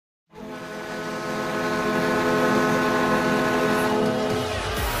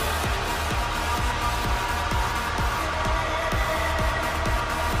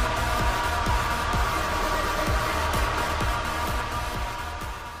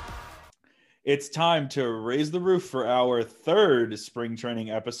It's time to raise the roof for our third spring training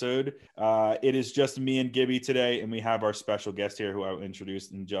episode. It is just me and Gibby today, and we have our special guest here who I will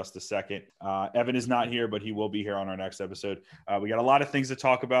introduce in just a second. Evan is not here, but he will be here on our next episode. We got a lot of things to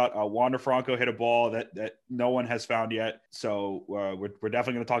talk about. Wander Franco hit a ball that no one has found yet, so we're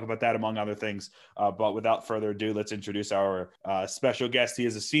definitely going to talk about that among other things. But without further ado, let's introduce our special guest. He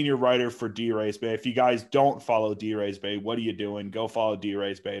is a senior writer for D-Rays Bay. If you guys don't follow D-Rays Bay, what are you doing? Go follow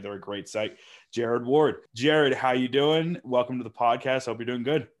D-Rays Bay. They're a great site. Jared Ward. Jared, how you doing? Welcome to the podcast. Hope you're doing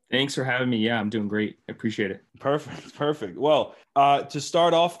good. Thanks for having me. Yeah, I'm doing great. I appreciate it. Perfect. Well, to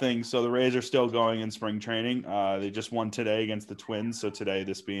start off things, so the Rays are still going in spring training. They just won today against the Twins. So today,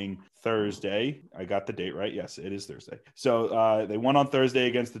 this being Thursday, I got the date right. Yes, it is Thursday. So they won on Thursday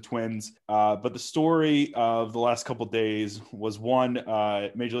against the Twins. But the story of the last couple of days was one,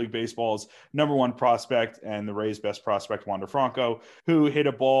 Major League Baseball's number one prospect and the Rays' best prospect, Wander Franco, who hit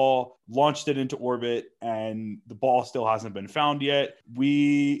a ball, launched it into orbit, and the ball still hasn't been found yet.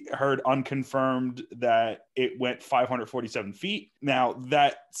 We heard unconfirmed that it went 547 feet. Now,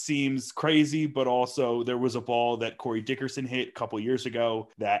 that seems crazy, but also there was a ball that Corey Dickerson hit a couple years ago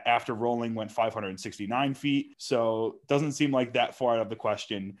that after rolling went 569 feet. So it doesn't seem like that far out of the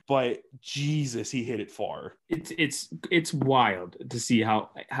question, but Jesus, he hit it far. It's wild to see how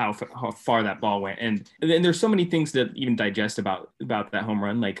far that ball went. And there's so many things to even digest about that home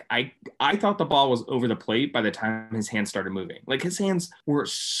run. Like I thought the ball was over the plate by the time his hands started moving. Like his hands were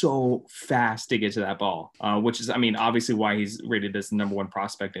so fast to get to that ball, which is, I mean, obviously why he's rated as the number one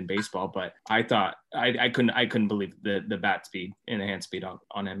prospect in baseball. But I thought I couldn't believe the bat speed and the hand speed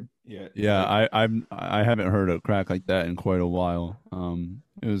on him. Yeah. I haven't heard a crack like that in quite a while.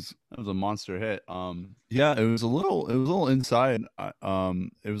 It was a monster hit. Yeah, it was a little inside.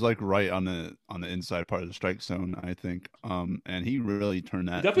 It was like right on the inside part of the strike zone, I think. And he really turned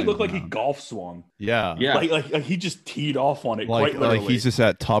that. It definitely looked like around. he golf swung. Yeah. Like he just teed off on it. Like, quite literally. like he's just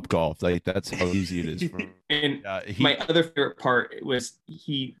at Top Golf. Like that's how easy it is for him. And my other favorite part was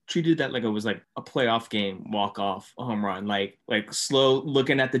he treated that like it was like a playoff game, walk off, a home run, like slow,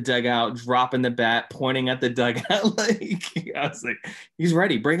 looking at the dugout, dropping the bat, pointing at the dugout. Like I was like, he's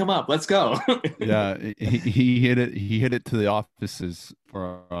ready, bring him up, let's go. Yeah, he hit it. He hit it to the offices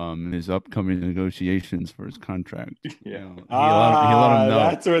for his upcoming negotiations for his contract. Yeah, he let him know.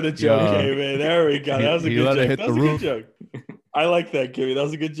 That's where the joke came in. There we go. That was a good joke. I like that, Kimmy. That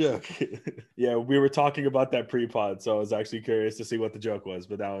was a good joke. Yeah, we were talking about that pre-pod, so I was actually curious to see what the joke was.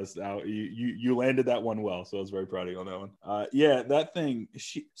 But that was you landed that one well, so I was very proud of you on that one. Yeah, that thing.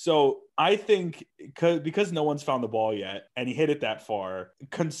 So I think because no one's found the ball yet, and he hit it that far.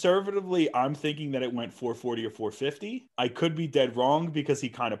 Conservatively, I'm thinking that it went 440 or 450. I could be dead wrong because he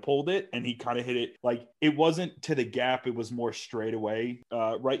kind of pulled it and he kind of hit it like it wasn't to the gap. It was more straight away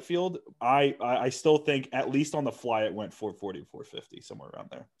right field. I still think at least on the fly it went 440. 450, somewhere around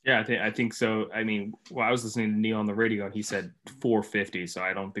there. Yeah, I think so. I mean, I was listening to Neil on the radio and he said 450, so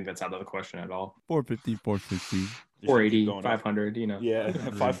I don't think that's out of the question at all. 450, 480, 500, you know. Yeah,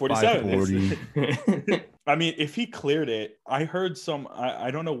 547. 540. I mean, if he cleared it, I heard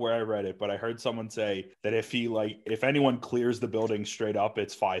I don't know where I read it, but I heard someone say that if anyone clears the building straight up,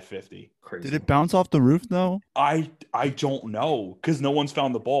 it's 550. Crazy. Did it bounce off the roof though? I don't know because no one's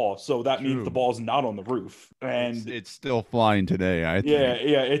found the ball, so that means the ball's not on the roof, and it's still flying today. I think.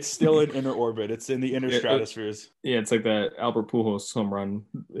 Yeah, it's still in inner orbit. It's in the inner stratospheres. Yeah, it's like the Albert Pujols home run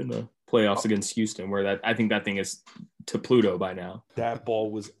in the playoffs against Houston, where I think that thing is to Pluto by now. That ball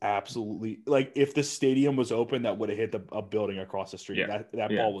was absolutely like if the stadium was open, that would have hit a building across the street. Yeah.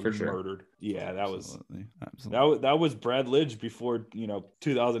 That ball was murdered. Yeah, that absolutely. That was Brad Lidge before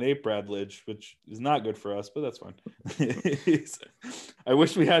 2008 Brad Lidge, which is not good for us, but that's fine. I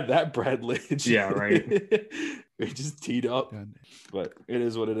wish we had that Brad Lidge. Yeah, right. They just teed up, but it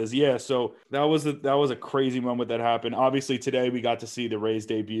is what it is. Yeah, so that was a crazy moment that happened. Obviously, today we got to see the Rays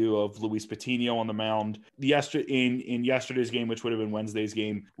debut of Luis Patino on the mound. In yesterday's game, which would have been Wednesday's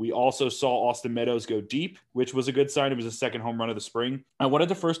game, we also saw Austin Meadows go deep, which was a good sign. It was a second home run of the spring. I wanted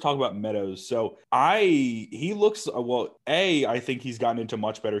to first talk about Meadows. So he looks A, I think he's gotten into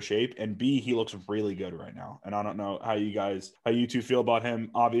much better shape, and B, he looks really good right now. And I don't know how you two feel about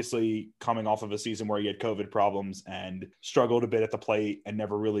him. Obviously, coming off of a season where he had COVID problems and struggled a bit at the plate and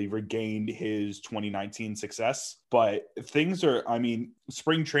never really regained his 2019 success. But things are, I mean,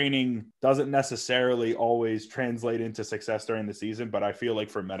 spring training doesn't necessarily always translate into success during the season, but I feel like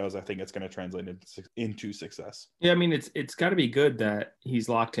for Meadows, I think it's going to translate into success. Yeah, I mean, it's got to be good that he's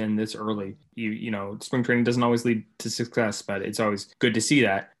locked in this early. You know, spring training doesn't always lead to success, but it's always good to see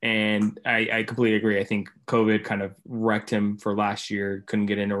that. And I completely agree. I think COVID kind of wrecked him for last year. Couldn't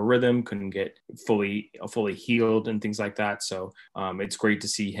get into a rhythm, couldn't get fully healed and things like that. So it's great to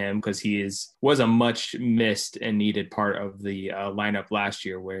see him because he was a much missed and needed part of the lineup last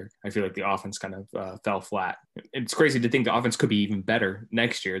year, where I feel like the offense kind of fell flat. It's crazy to think the offense could be even better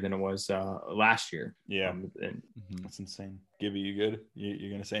next year than it was last year. Yeah, that's insane. Gibby, you good?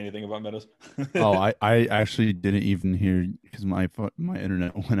 You're gonna say anything about Meadows? Oh, I actually didn't even hear because my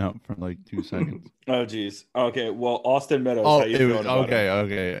internet went out for like 2 seconds. Oh, geez. Okay, well, Austin Meadows. Oh, how you feeling about him?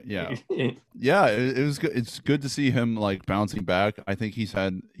 Okay, yeah, yeah. It was good. It's good to see him like bouncing back. I think he's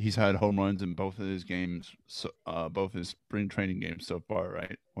had home runs in both of his games, both his spring training games so far,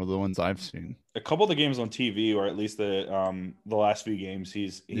 right? Or the ones I've seen. A couple of the games on TV, or at least the last few games,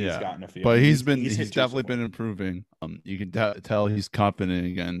 he's gotten a few. But he's definitely been improving. You can tell he's confident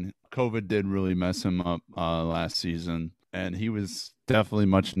again. COVID did really mess him up last season, and he was definitely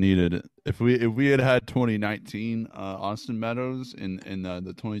much needed. If we had 2019 Austin Meadows in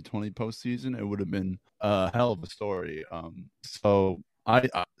the 2020 postseason, it would have been a hell of a story. So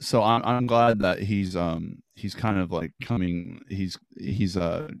I'm glad that he's kind of like coming.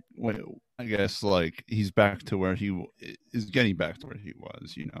 I guess like he's back to where he is, getting back to where he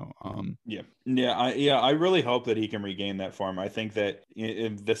was, you know. I really hope that he can regain that form. I think that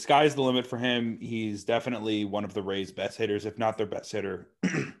if the sky's the limit for him. He's definitely one of the Rays' best hitters, if not their best hitter.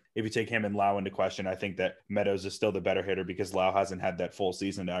 If you take him and Lau into question, I think that Meadows is still the better hitter because Lau hasn't had that full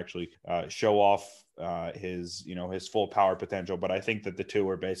season to actually show off his full power potential. But I think that the two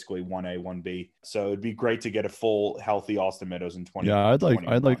are basically 1A, 1B. So it'd be great to get a full, healthy Austin Meadows in 20. Yeah, I'd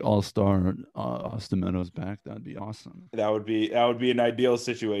like All-Star Austin Meadows back. That'd be awesome. That would be an ideal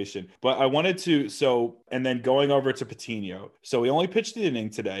situation. But I wanted to and then going over to Patino. So he only pitched an inning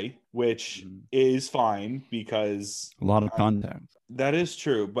today, which is fine because a lot of contact. That is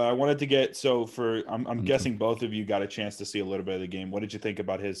true, but I wanted to get I'm guessing both of you got a chance to see a little bit of the game. What did you think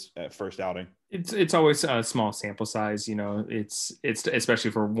about his first outing? It's always a small sample size, you know. It's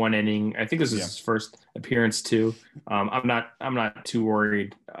especially for one inning. I think this is his first appearance too. I'm not too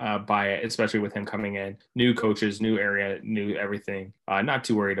worried by it, especially with him coming in, new coaches, new area, new everything. Not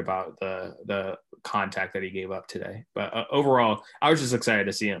too worried about the contact that he gave up today. But overall, I was just excited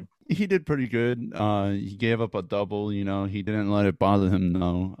to see him. He did pretty good. He gave up a double. You know, he didn't let it bother him.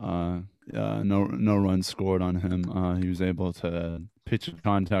 No runs scored on him. He was able to pitch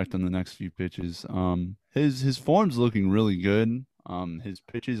contact on the next few pitches. His form's looking really good. His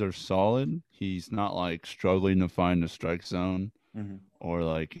pitches are solid. He's not like struggling to find the strike zone, or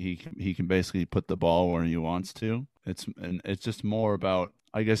like he can basically put the ball where he wants to. It's just more about,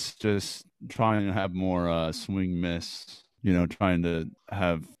 I guess, just trying to have more swing miss. You know, trying to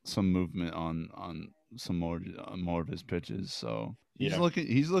have some movement on some more of his pitches. So he's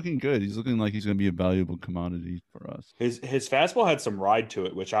looking good. He's looking like he's going to be a valuable commodity for us. His fastball had some ride to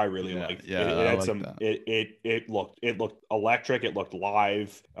it, which I really liked. It looked electric. It looked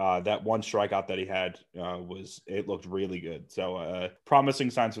live. That one strikeout that he had looked really good. So promising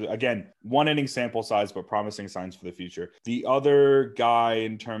signs for, again, 1 inning sample size, but promising signs for the future. The other guy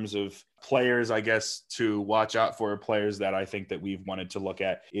in terms of players, I guess, to watch out for, players that I think that we've wanted to look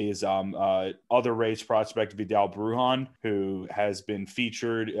at, is other Rays prospect Vidal Brujan, who has been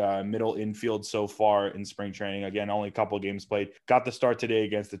featured middle infield so far in spring training. Again, only a couple of games played. Got the start today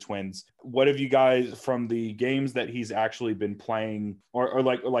against the Twins. What have you guys, from the games that he's actually been playing, or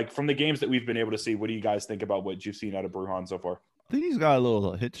like from the games that we've been able to see, what do you guys think about what you've seen out of Brujan so far? I think he's got a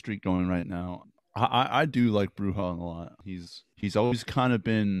little hit streak going right now. I do like Brujan a lot. He's always kind of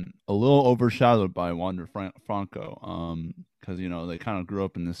been a little overshadowed by Wander Franco, because you know they kind of grew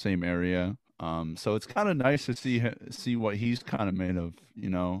up in the same area. So it's kind of nice to see what he's kind of made of, you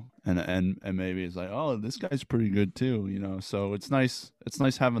know, and maybe it's like, oh, this guy's pretty good too, you know. So it's nice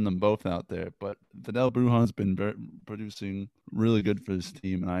having them both out there. But Vidal Brujan's been producing really good for his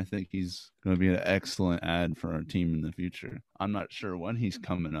team, and I think he's going to be an excellent add for our team in the future. I'm not sure when he's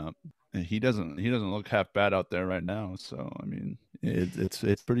coming up. He doesn't look half bad out there right now. So I mean,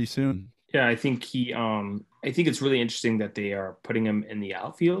 it's pretty soon. Yeah, I think I think it's really interesting that they are putting him in the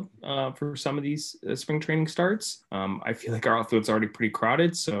outfield for some of these spring training starts. I feel like our outfield's already pretty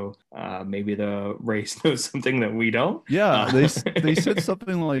crowded, so maybe the Rays know something that we don't. Yeah, they said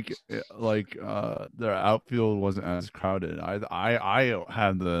something like their outfield wasn't as crowded. I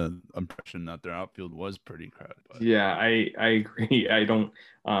had the impression that their outfield was pretty crowded. But. Yeah, I agree. I don't.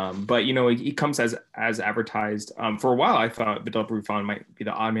 But he comes as advertised. For a while, I thought Vidal Brufon might be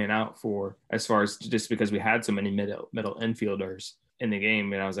the odd man out for as far as just because we had so many middle infielders in the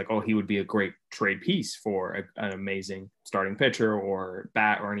game, and I was like, oh, he would be a great trade piece for an amazing starting pitcher or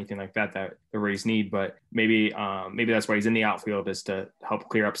bat or anything like that the Rays need. But maybe that's why he's in the outfield, is to help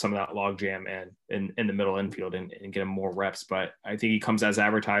clear up some of that logjam and in the middle infield and get him more reps. But I think he comes as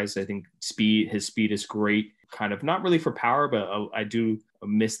advertised. I think his speed is great. Kind of not really for power, but I do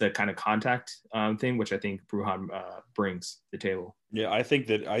miss the kind of contact thing, which I think Bruján brings to the table. Yeah, I think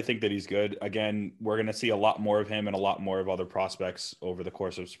that he's good. Again, we're going to see a lot more of him and a lot more of other prospects over the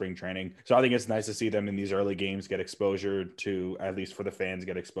course of spring training. So I think it's nice to see them in these early games get exposure to, at least for the fans,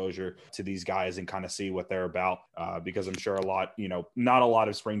 get exposure to these guys and kind of see what they're about. Because I'm sure not a lot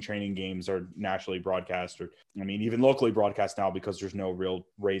of spring training games are nationally broadcast, or even locally broadcast now, because there's no real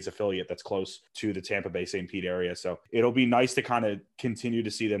Rays affiliate that's close to the Tampa Bay St. Pete area. So it'll be nice to kind of continue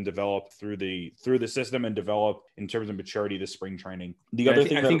to see them develop through the system and develop in terms of maturity this spring training. The other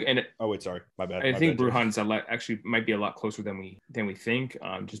thing, sorry, my bad. I think Bruján's actually might be a lot closer than we think,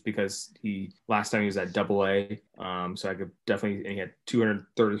 just because last time he was at AA. So I could definitely, he had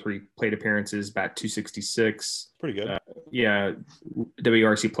 233 plate appearances, bat 266. Pretty good.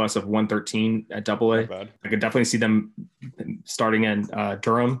 WRC plus of 113 at AA. I could definitely see them starting in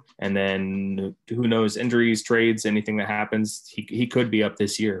Durham, and then who knows, injuries, trades, anything that happens, he could be up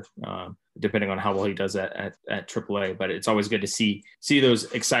this year, depending on how well he does at AAA. But it's always good to see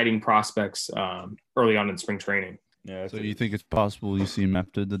those exciting prospects early on in spring training. Yeah. So you think it's possible you see him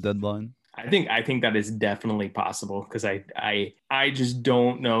after the deadline? I think that is definitely possible, because I just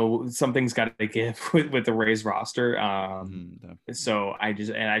don't know. Something's got to give with the Rays roster. So I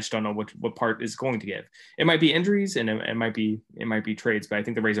just don't know what part is going to give. It might be injuries, and it might be trades, but I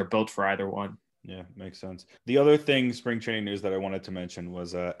think the Rays are built for either one. Yeah, makes sense. The other thing, spring training news, that I wanted to mention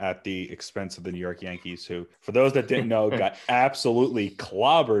was at the expense of the New York Yankees, who, for those that didn't know, got absolutely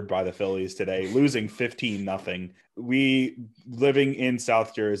clobbered by the Phillies today, losing 15-0. We, living in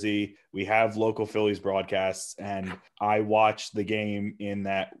South Jersey, we have local Phillies broadcasts, and I watched the game in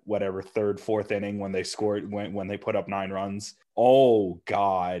that third, fourth inning when they scored, when they put up 9 runs. Oh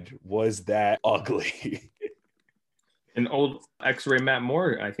God, was that ugly. An old X-ray Matt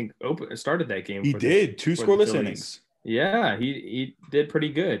Moore, I think, started that game. He did 2 scoreless innings. Yeah, he did pretty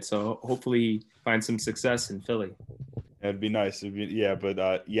good. So hopefully find some success in Philly. It'd be nice.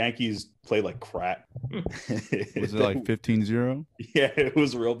 But Yankees play like crap. Was it like 15-0? Yeah, it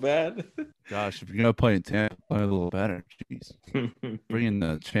was real bad. Gosh, if you're gonna play in Tampa, play a little better. Jeez, bringing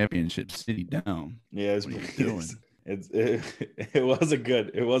the championship city down. Yeah, what are you doing? It was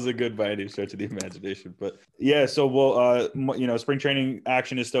a good by any stretch of the imagination. But yeah, so we'll spring training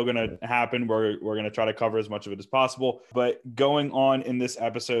action is still going to happen. We're going to try to cover as much of it as possible. But going on in this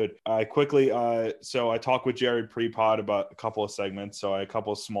episode, quickly, so I talked with Jared pre-pod about a couple of segments. So a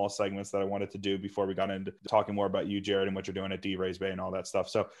couple of small segments that I wanted to do before we got into talking more about you, Jared, and what you're doing at D-Rays Bay and all that stuff.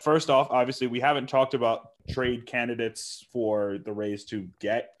 So first off, obviously we haven't talked about trade candidates for the Rays to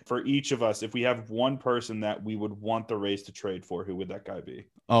get. For each of us, if we have one person that we would want the Rays to trade for, who would that guy be?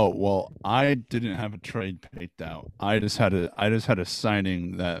 Oh, well, I didn't have a trade picked out. I just had a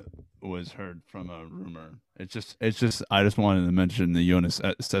signing that was heard from a rumor. It's just I just wanted to mention the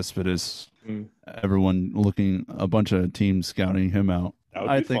Yoenis Cespedes. Everyone looking, a bunch of teams scouting him out.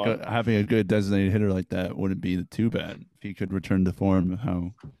 I think having a good designated hitter like that wouldn't be too bad if he could return to form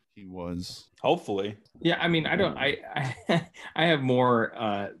how he was. Hopefully. Yeah, I have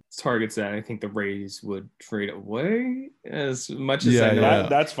more targets that I think the Rays would trade away as much as I know.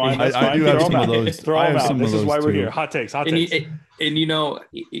 That's fine. That's I fine. do have some of those. Throw them out. This is why we're here. Hot takes. And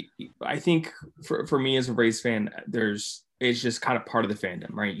I think for me as a Rays fan, it's just kind of part of the fandom,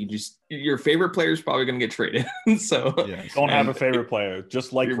 right? Your favorite player is probably going to get traded. So yes. Don't have a favorite player,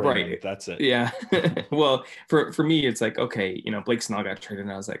 just like Raymond. Right. That's it. Yeah. Well, for me, it's like, okay, Blake Snell got traded,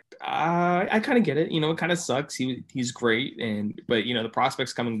 and I was like, I kind of get it. It kind of sucks. He's great, but the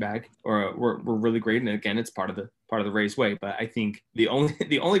prospects coming back were really great, and again, it's part of the Rays way. But I think the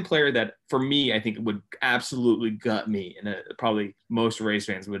only player that for me I think would absolutely gut me, and probably most Rays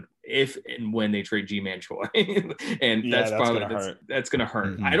fans would if and when they trade G-Man Choi. And Yeah, that's gonna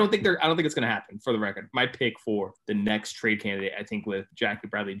hurt. Mhm. I don't think it's gonna happen, for the record. My pick for the next trade candidate, I think with Jackie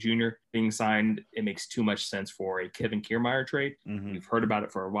Bradley Jr. being signed, it makes too much sense for a Kevin Kiermaier trade. Mhm. We've heard about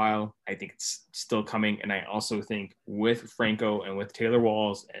it for a while. I think it's still coming. And I also think with Franco and with Taylor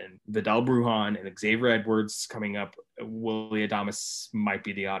Walls and Vidal Brujan and Xavier Edwards coming up, Willie Adames might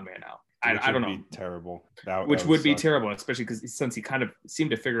be the odd man out. I don't know. Be terrible. Which would be terrible, especially because since he kind of seemed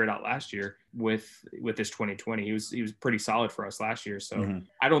to figure it out last year with this 2020, he was pretty solid for us last year. So Mhm.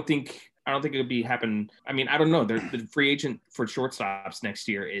 I don't think it would be happen. I mean, I don't know. The free agent for shortstops next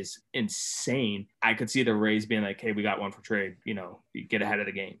year is insane. I could see the Rays being like, "Hey, we got one for trade. You know, get ahead of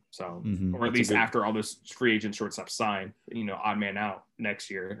the game." So, Mhm. or at least after all those free agent shortstops sign, you know, odd man out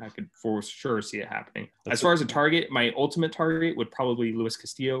next year. I could for sure see it happening. As far as a target, my ultimate target would probably Luis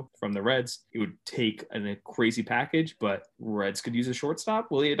Castillo from the Reds. It would take a crazy package, but Reds could use a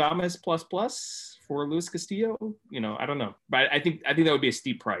shortstop. Willie Adames plus for Luis Castillo. You know, I don't know, but I think that would be a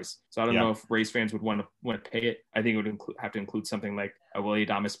steep price. So I don't know if Rays fans would want to pay it. I think it would have to include something like a Willie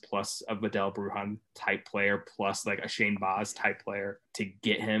Adames plus a Vidal Brujan type player plus like a Shane Baz type player to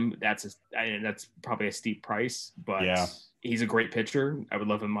get him. That's probably a steep price, but he's a great pitcher. I would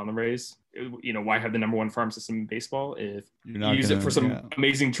love him on the Rays. You know, why have the number one farm system in baseball if you use it for some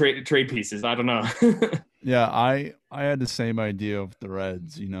amazing trade pieces? I don't know. Yeah, I had the same idea with the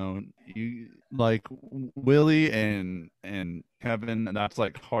Reds. You know, you like Willie and Kevin. That's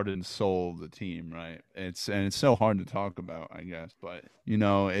like heart and soul of the team, right? It's so hard to talk about, I guess, but you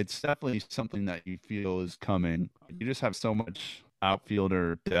know, it's definitely something that you feel is coming. You just have so much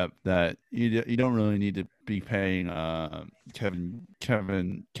outfielder depth that you don't really need to be paying Kevin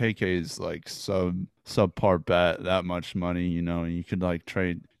KK's like subpar bat that much money, you know, and you could like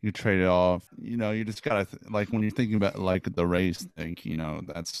trade it off. You know, you just gotta like when you're thinking about like the Rays think, you know,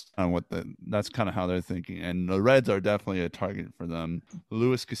 that's kind of how they're thinking, and the Reds are definitely a target for them.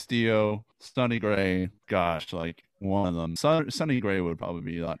 Luis Castillo, Sonny Gray, gosh, like one of them. Sonny Gray would probably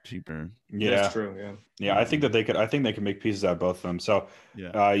be a lot cheaper. Yeah, that's true. Yeah, I think they could make pieces out of both of them. So,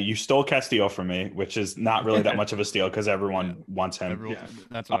 you stole Castillo from me, which is not really that much of a steal because everyone wants him.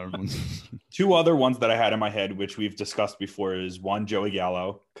 That's what everyone's. Two other ones that I had in my head, which we've discussed before, is one, Joey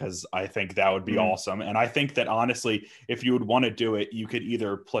Gallo, because I think that would be awesome. And I think that honestly, if you would want to do it, you could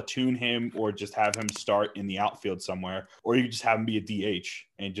either platoon him or just have him start in the outfield somewhere, or you could just have him be a DH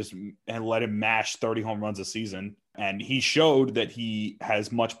and let him mash 30 home runs a season. And he showed that he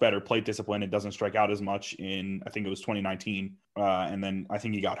has much better plate discipline and doesn't strike out as much in, I think it was 2019. And then I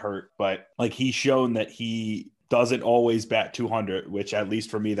think he got hurt, but like he's shown that he doesn't always bat 200, which at least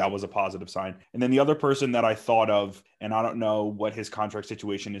for me, that was a positive sign. And then the other person that I thought of, and I don't know what his contract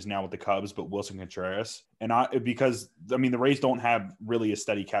situation is now with the Cubs, but Wilson Contreras. And because the Rays don't have really a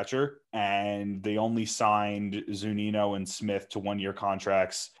steady catcher, and they only signed Zunino and Smith to 1-year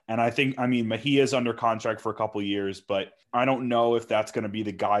contracts. And I think, Mejia's under contract for a couple of years, but I don't know if that's going to be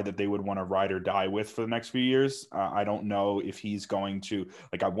the guy that they would want to ride or die with for the next few years. I don't know if he's going to,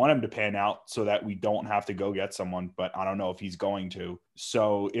 I want him to pan out so that we don't have to go get someone, but I don't know if he's going to.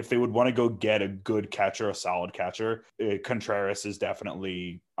 So if they would want to go get a good catcher, a solid catcher, Contreras is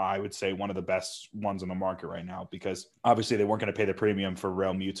definitely, I would say, one of the best ones on the market right now, because obviously they weren't going to pay the premium for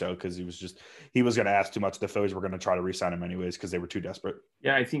Real Muto because he was going to ask too much. The Phillies were going to try to re-sign him anyways because they were too desperate.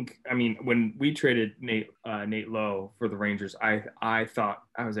 Yeah, I think, when we traded Nate Lowe for the Rangers, I thought,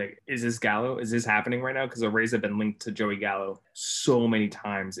 I was like, is this Gallo? Is this happening right now? Because the Rays have been linked to Joey Gallo so many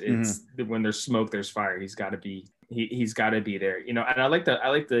times. It's when there's smoke, there's fire. He's got to be there, you know. And I like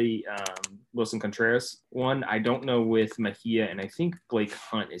the Wilson Contreras one. I don't know with Mejia, and I think Blake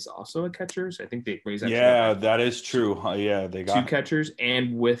Hunt is also a catcher. So I think they raised. Yeah, that is true. Yeah, they got 2 catchers,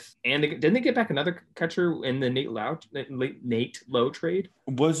 and didn't they get back another catcher in the Nate Lowe trade?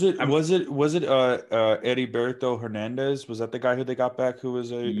 Was it Heriberto Hernandez? Was that the guy who they got back who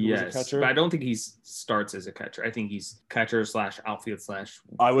was a catcher? But I don't think he starts as a catcher. I think he's catcher / outfield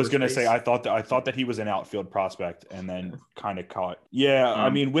 / I was gonna say I thought that he was an outfield prospect and then kind of caught. Yeah,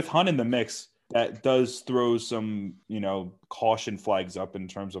 with Hunt in the mix, that does throw some, caution flags up in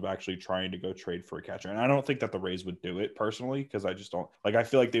terms of actually trying to go trade for a catcher. And I don't think that the Rays would do it personally, because I just don't I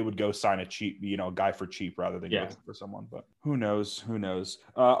feel like they would go sign a cheap, guy for cheap rather than go for someone. But who knows?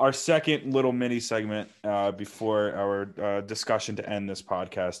 Our second little mini segment before our discussion to end this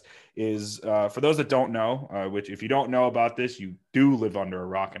podcast is for those that don't know, which if you don't know about this, you do live under a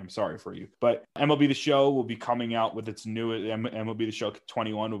rock, and I'm sorry for you. But MLB The Show will be coming out with its new MLB The Show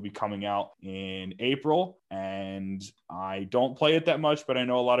 21 will be coming out in April, and I don't play it that much, but I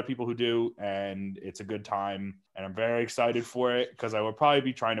know a lot of people who do, and it's a good time. and I'm very excited for it because I will probably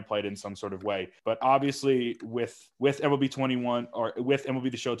be trying to play it in some sort of way. But obviously, with MLB 21 or with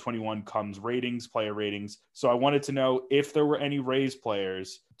MLB The Show 21 comes ratings, player ratings. So I wanted to know if there were any Rays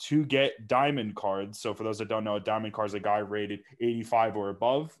players to get diamond cards. So for those that don't know, a diamond card is a guy rated 85 or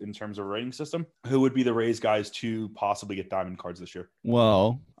above in terms of a rating system. Who would be the Rays guys to possibly get diamond cards this year?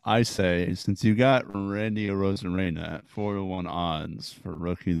 Well, I say, since you got Randy Arozarena at 4-1 odds for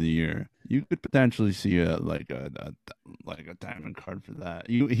Rookie of the Year, you could potentially see a diamond card for that.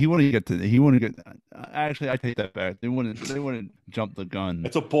 He wouldn't get. Actually, I take that back. They wouldn't jump the gun.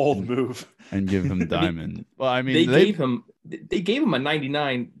 It's a bold move And give him diamond. Well, I mean, they gave him a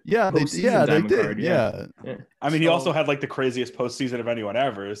 99. Yeah, they did. Card, yeah. I mean, he also had like the craziest postseason of anyone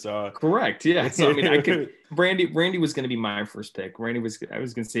ever. So correct. Yeah. So I mean, I could. Randy was going to be my first pick. I was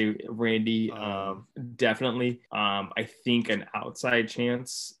going to say Randy. Definitely. I think an outside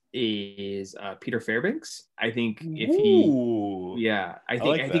chance is Peter Fairbanks. I think if I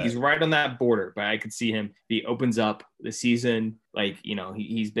think he's right on that border, but I could see him. He opens up the season, like, you know,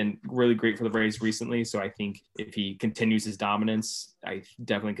 he's been really great for the Rays recently. So I think if he continues his dominance, I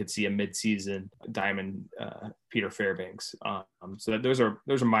definitely could see a midseason diamond Peter Fairbanks. So those are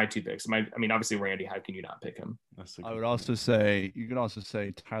my two picks. I mean, obviously Randy, how can you not pick him? I would also say you could also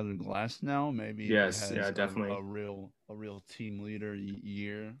say Tyler Glasnow. Maybe yes, yeah, definitely a real team leader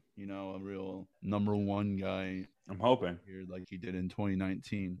year. You know, a real number one guy. I'm hoping here like he did in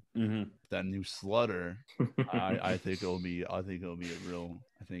 2019. Mm-hmm. That new slutter, I think it'll be a real.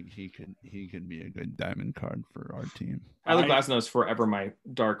 I think he could be a good diamond card for our team. Tyler Glasnow is forever my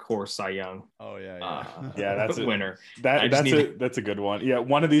dark horse Cy Young. Oh yeah. Yeah, that's a winner. That's a good one. Yeah,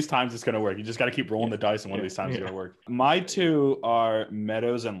 one of these times it's gonna work. You just got to keep rolling the dice, and one of these times it's gonna work. My two are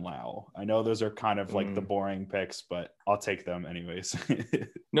Meadows and Lau. I know those are kind of like the boring picks, but I'll take them anyways.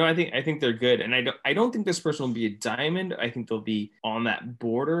 No, I think they're good, and I don't think this person will be a diamond. I think they'll be on that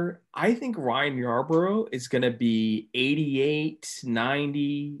border. I think Ryan Yarbrough is going to be 88,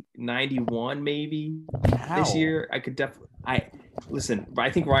 90, 91 maybe this year. I could definitely. I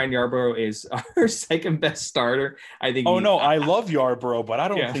think Ryan Yarbrough is our second best starter. I think. I love Yarbrough, but I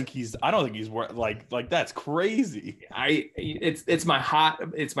don't think he's like that's crazy. It's my hot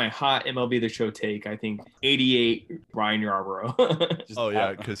MLB The Show take. I think 88 Ryan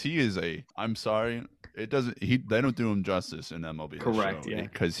Yarbrough. because he is I'm sorry. They don't do him justice in MLB. Correct, yeah.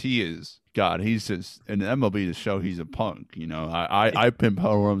 Because he is God. He's just in MLB The Show. He's a punk. You know, I pin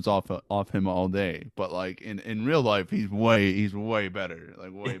power worms off him all day. But like in real life, he's way better.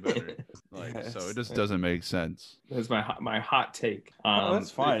 Like way better. Like yes. So it just doesn't make sense. That's my hot take.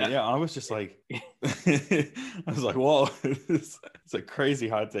 That's fine. Yeah, I was just like, I was like, whoa, it's a crazy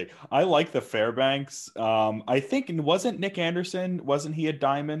hot take. I like the Fairbanks. I think wasn't Nick Anderson? Wasn't he a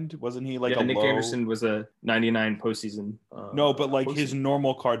diamond? Wasn't he like Nick Anderson was a 99 postseason. No, but like his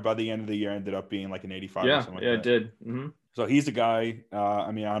normal card by the end of the year ended up being like an 85. Yeah, or something like it did. Mm-hmm. So he's a guy.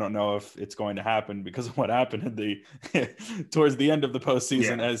 I mean, I don't know if it's going to happen because of what happened in the towards the end of the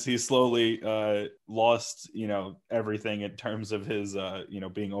postseason as he slowly lost, everything in terms of his,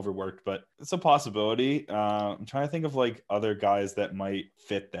 being overworked. But it's a possibility. I'm trying to think of like other guys that might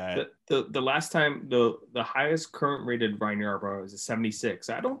fit that. The last time the highest current rated Ryan Yarbrough is a 76.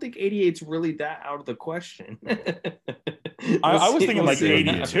 I don't think 88 is really that out of the question. I was thinking like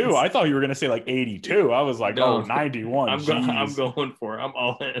 82. I thought you were going to say like 82. I was like, no, 91. I'm going for it. I'm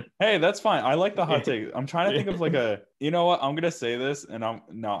all in. Hey, that's fine. I like the hot take. I'm trying to think of like you know what? I'm going to say this and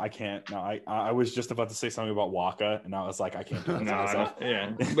I can't. No, I was just about to say something about Waka and I was like, I can't do it.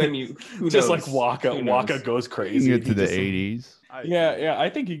 Yeah. I mean, just like Waka goes crazy. You get to the 80s. Yeah. I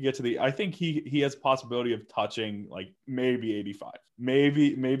think I think he has possibility of touching like maybe 85,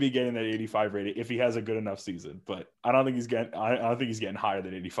 maybe getting that 85 rating if he has a good enough season. But I don't think he's getting higher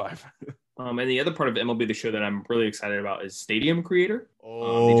than 85. And the other part of MLB The Show that I'm really excited about is Stadium Creator.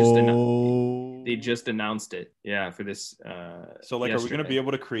 They just announced it. Yeah, for this. So like, yesterday. Are we going to be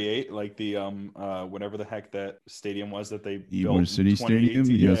able to create like the whatever the heck that stadium was that they built? City Stadium.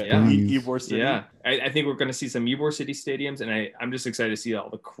 Ybor City. Yeah, I think we're going to see some Ybor City stadiums, and I'm just excited to see all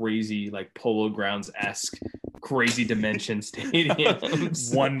the crazy like Polo Grounds-esque crazy dimension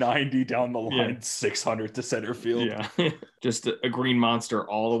stadiums. 190 down the line, 600 to center field. Yeah, just a green monster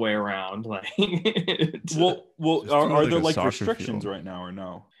all the way around. Like, are there like restrictions right now or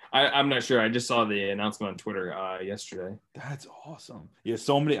no? I'm not sure. I just saw the announcement on Twitter yesterday. That's awesome. Yeah,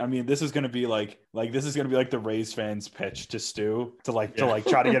 so many. I mean, this is going to be like the Rays fans' pitch to Stu to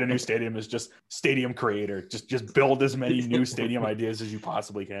try to get a new stadium is just Stadium Creator. Just build as many new stadium ideas as you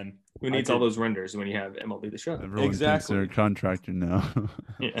possibly can. Who needs all those renders when you have MLB The Show? Everyone thinks they're a contractor now.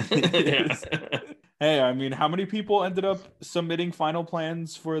 Yeah. Hey, I mean, how many people ended up submitting final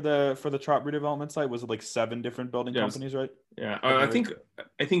plans for the Trot redevelopment site? Was it like 7 different building Yes. companies, right? Yeah, Okay.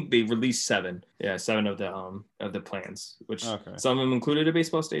 I think they released 7. Yeah, 7 of the plans, which Okay. some of them included a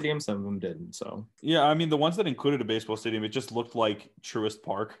baseball stadium, some of them didn't. So Yeah, I mean, the ones that included a baseball stadium, it just looked like Truist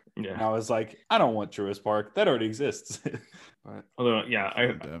Park. yeah. And I was like, I don't want Truist Park. That already exists. But Although yeah,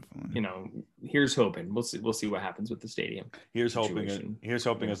 Definitely. here's hoping. We'll see what happens with the stadium. here's hoping. Situation. Here's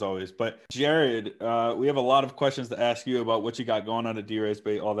hoping Yeah. as always. But Jared, we have a lot of questions to ask you about what you got going on at D-Rays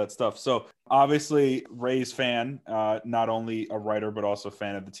Bay, all that stuff. So obviously, Rays fan, not only a writer but also a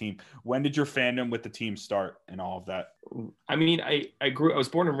fan of the team. When did your fandom with the team start and all of that? I mean, I was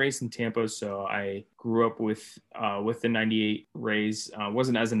born and raised in Tampa, so I grew up with the '98 Rays.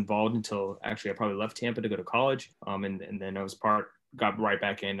 Wasn't as involved until actually I probably left Tampa to go to college. And then I was got right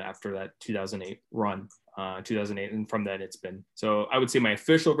back in after that 2008 run. 2008, and from then it's been. So I would say my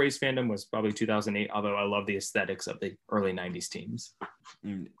official Rays fandom was probably 2008, although I love the aesthetics of the early 90s teams.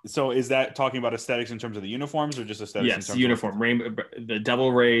 So is that talking about aesthetics in terms of the uniforms or just aesthetics? Yes, in terms uniform. of Rainbow, the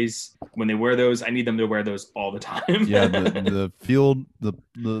Devil Rays, when they wear those, I need them to wear those all the time. Yeah, the field,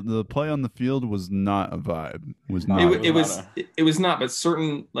 the play on the field was not a vibe. Was not. It was not, but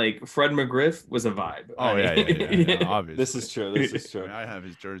certain like Fred McGriff was a vibe. Oh yeah, obviously. This is true. This is true. I mean, I have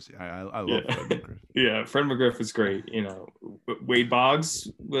his jersey. I love Fred McGriff. Yeah, Fred McGriff was great. Wade Boggs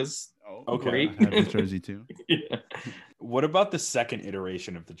was great. I have his jersey too. Yeah. What about the second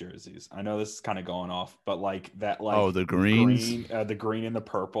iteration of the jerseys? I know this is kind of going off, but like that, like the greens, the green and the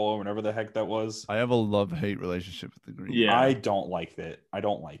purple, or whatever the heck that was. I have a love-hate relationship with the green. Yeah, I don't like it. I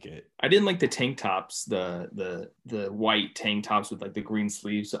don't like it. I didn't like the tank tops, the white tank tops with like the green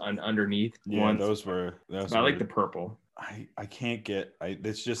sleeves underneath. Yeah, those were. I like the purple. I can't get.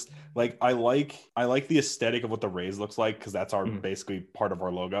 It's just like I like the aesthetic of what the Rays looks like because that's our basically part of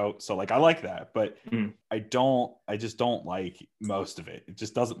our logo. So like I like that, but I just don't like most of it. It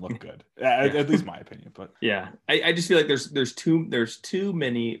just doesn't look good, at least my opinion. But yeah, I just feel like there's too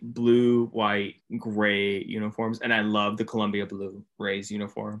many blue, white, gray uniforms, and I love the Columbia blue Rays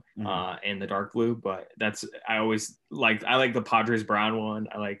uniform and the dark blue. But I like the Padres brown one.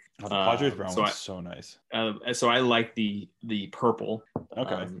 I like the Padres brown one's so nice. So I like the purple.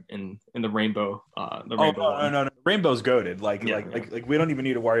 Okay. In the rainbow. No. Rainbow's goated. Like we don't even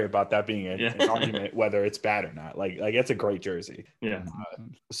need to worry about that being an argument whether it's bad or not. Like it's a great jersey. Yeah.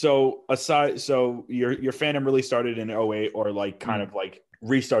 So your fandom really started in 08 or like kind of like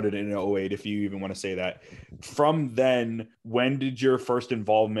restarted in 08 if you even want to say that. From then, when did your first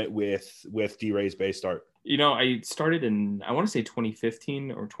involvement with D-Rays Bay start? I started in, I want to say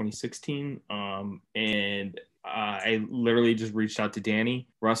 2015 or 2016. And I literally just reached out to Danny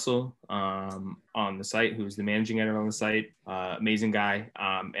Russell on the site, who's the managing editor on the site. Amazing guy.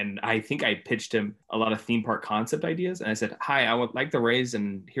 And I think I pitched him a lot of theme park concept ideas. And I said, hi, I would like the Rays,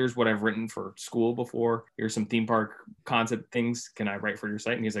 and here's what I've written for school before. Here's some theme park concept things. Can I write for your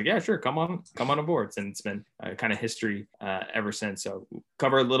site? And he's like, yeah, sure. Come on aboard. And it's been kind of history ever since. So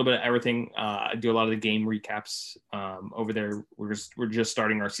cover a little bit of everything. I do a lot of the game recaps over there. We're just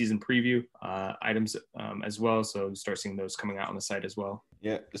starting our season preview items as well. So start seeing those coming out on the site as well.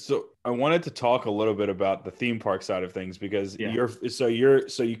 Yeah. So I wanted to talk a little bit about the theme park side of things because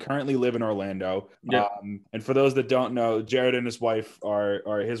you currently live in Orlando. Yeah. And for those that don't know, Jared and his wife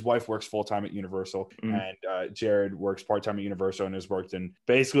his wife works full-time at Universal and Jared works part-time at Universal and has worked in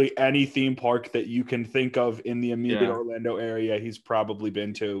basically any theme park that you can think of in the immediate Orlando area. He's probably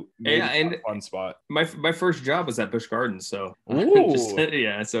been to. And a fun spot. My first job was at Busch Gardens. So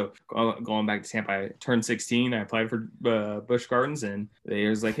so going back to Tampa, I turned 16. I applied for Busch Gardens, and they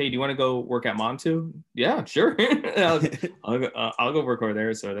was like, hey, do you want to go work at Montu? Yeah, sure. I'll go work over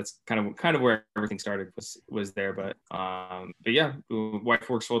there. So that's kind of where everything started was there. But yeah, wife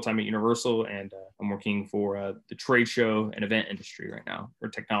works full time at Universal, and I'm working for the trade show and event industry right now for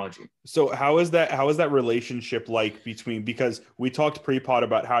technology. So how is that relationship like because we talked pre-pod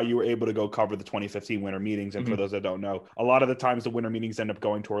about how you were able to go cover the 2015 winter meetings, and for those that don't know, a lot of the times the winter meetings end up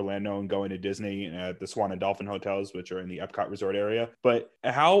going to Orlando and going to Disney, the Swan and Dolphin hotels, which are in the Epcot resort area. But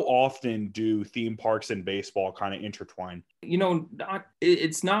how often do theme parks and baseball kind of intertwine?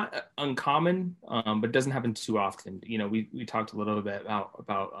 It's not uncommon, but it doesn't happen too often. We talked a little bit about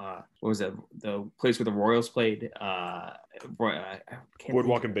what was it, the place where the Royals played,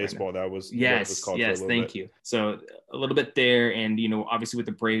 Boardwalk and Baseball. That was yes, what it was called yes. for a Thank bit. you. So a little bit there. And, you know, obviously with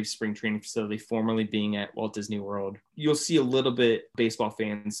the Braves spring training facility formerly being at Walt Disney World, you'll see a little bit baseball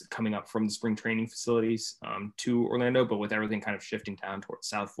fans coming up from the spring training facilities to Orlando, but with everything kind of shifting down towards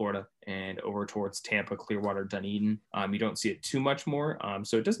South Florida and over towards Tampa, Clearwater, Dunedin, you don't see it too much more.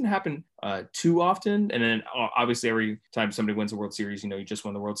 So it doesn't happen too often. And then obviously every time somebody wins a World Series, you know, you just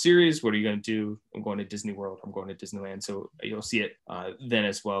won the World Series. What are you going to do? I'm going to Disney World. I'm going to Disneyland. So you'll see it then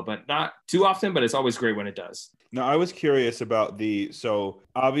as well, but not too often, but it's always great when it does. Now, I was curious about so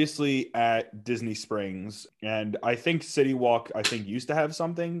obviously at Disney Springs, and I think City Walk, used to have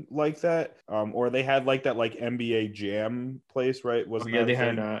something like that, or they had like that like NBA Jam place, right? Wasn't they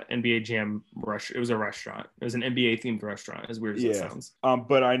had NBA Jam Rush. It was a restaurant. It was an NBA themed restaurant, as weird as it sounds.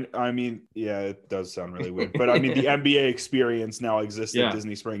 But I mean, yeah, it does sound really weird. But I mean, the NBA experience now exists at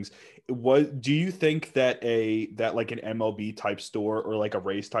Disney Springs. Do you think that like an MLB type store or like a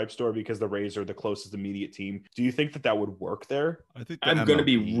Rays type store, because the Rays are the closest immediate team, do you think that would work there? I think I'm going to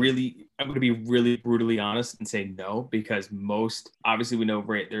be really brutally honest and say no, because obviously we know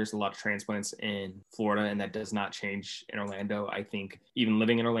there's a lot of transplants in Florida, and that does not change in Orlando. I think even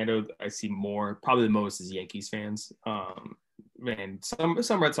living in Orlando, I see probably the most is Yankees fans. And some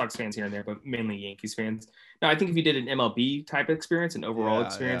Red Sox fans here and there, but mainly Yankees fans. Now, I think if you did an MLB type experience, an overall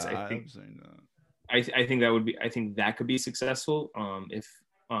experience, I think that could be successful. If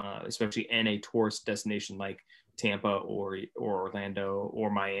especially in a tourist destination like Tampa or Orlando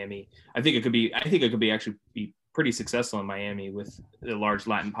or Miami, I think it could be actually be pretty successful in Miami with the large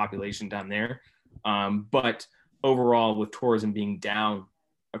Latin population down there. But overall, with tourism being down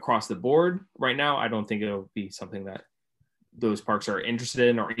across the board right now, I don't think it'll be something that those parks are interested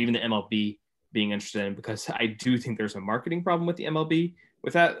in, or even the MLB being interested in, because I do think there's a marketing problem with the MLB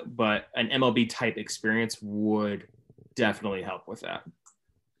with that, but an MLB type experience would definitely help with that.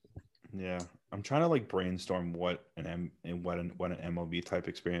 Yeah. I'm trying to like brainstorm what an MLB type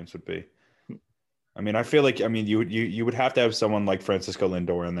experience would be. I mean, I feel like, you would have to have someone like Francisco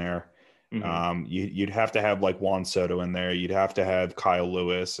Lindor in there. Mm-hmm. You'd have to have like Juan Soto in there. You'd have to have Kyle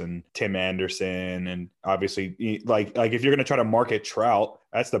Lewis and Tim Anderson, and obviously, like if you're going to try to market Trout,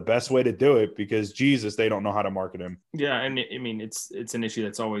 that's the best way to do it, because Jesus, they don't know how to market him. Yeah, and I mean, it's an issue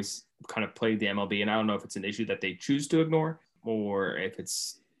that's always kind of plagued the MLB, and I don't know if it's an issue that they choose to ignore or if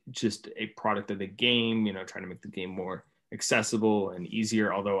it's just a product of the game. You know, trying to make the game more accessible and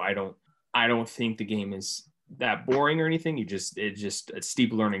easier. Although I don't think the game is that boring or anything. It's just a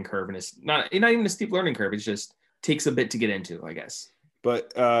steep learning curve, and it's not even a steep learning curve. It just takes a bit to get into, I guess.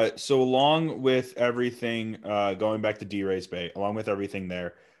 But so along with everything, going back to D-Rays Bay, along with everything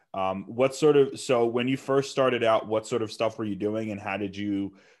there, so when you first started out, what sort of stuff were you doing, and how did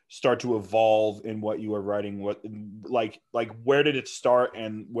you start to evolve in what you were writing? What, like where did it start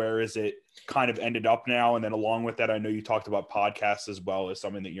and where is it kind of ended up now? And then along with that, I know you talked about podcasts as well as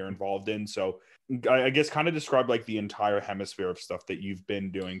something that you're involved in. So I guess kind of describe like the entire hemisphere of stuff that you've been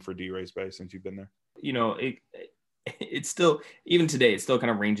doing for D-Rays Bay since you've been there. You know, it's still, even today, it still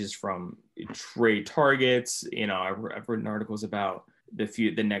kind of ranges from trade targets. You know, I've written articles about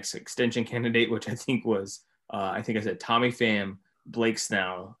the next extension candidate, which I think was, I said Tommy Pham, Blake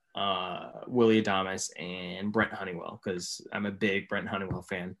Snell, Willie Adames, and Brent Honeywell, because I'm a big Brent Honeywell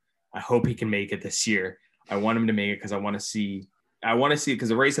fan. I hope he can make it this year. I want him to make it because I want to see, because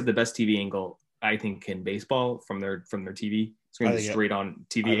the Rays have the best TV angle, I think, in baseball from their TV. It's going to be straight on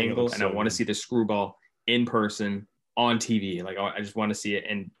TV angle, and I want to see the screwball in person on TV. Like, I just want to see it.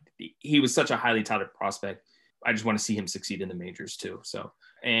 And he was such a highly touted prospect. I just want to see him succeed in the majors too. So,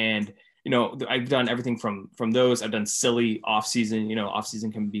 and you know, I've done everything from those. I've done silly off season. You know, off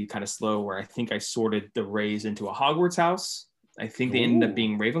season can be kind of slow, where I think I sorted the Rays into a Hogwarts house. I think they ended up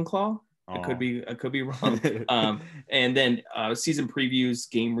being Ravenclaw. I could be wrong. And then season previews,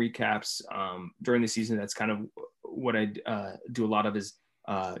 game recaps during the season. That's kind of what I do a lot of, is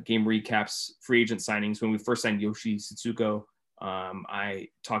game recaps, free agent signings. When we first signed Yoshi Tsutsugo, I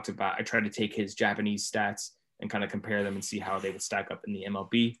tried to take his Japanese stats and kind of compare them and see how they would stack up in the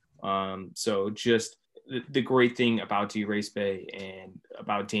MLB. So just the great thing about D-Rays Bay and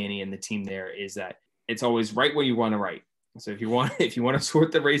about Danny and the team there is that it's always right where you want to write. So if you want to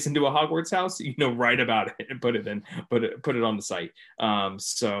sort the Rays into a Hogwarts house, you know, write about it and put it on the site. And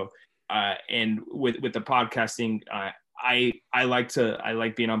with the podcasting, I like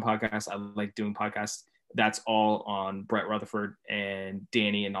being on podcasts. I like doing podcasts. That's all on Brett Rutherford and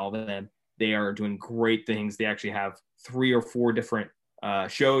Danny and all of them. They are doing great things. They actually have 3 or 4 different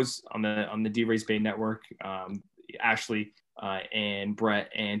shows on the D-Rays Bay network. Ashley and Brett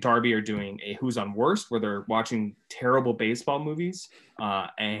and Darby are doing a Who's on Worst, where they're watching terrible baseball movies,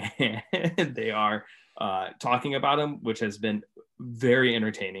 and they are talking about them, which has been very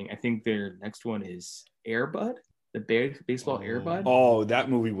entertaining. I think their next one is Air Bud, the baseball Air Bud. Oh, that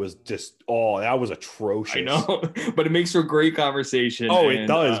movie was just that was atrocious. I know, but it makes for great conversation. Oh, it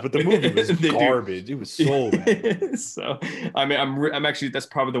does, but the movie was garbage. It was so bad. So, I mean, I'm actually, that's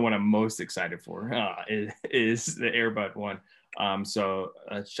probably the one I'm most excited for. Is the Air Bud one. So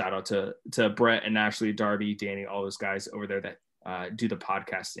shout out to Brett and Ashley, Darby, Danny, all those guys over there that do the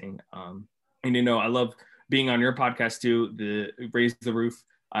podcasting. And I love being on your podcast too, the Raise the Roof.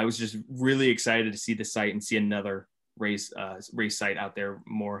 I was just really excited to see the site and see another race site out there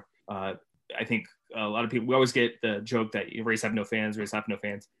more. I think a lot of people, we always get the joke that race have no fans. If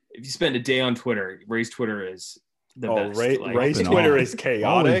you spend a day on Twitter, race Twitter is the best. Race Twitter is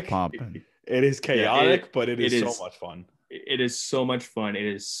chaotic. It is chaotic, but it is so much fun. It is so much fun. It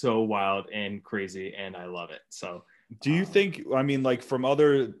is so wild and crazy, and I love it. So do you think, I mean, like from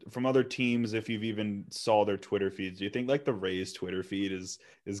other teams, if you've even saw their Twitter feeds, do you think like the Rays Twitter feed is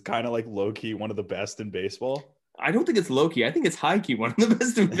kind of like low key one of the best in baseball? I don't think it's low key. I think it's high key one of the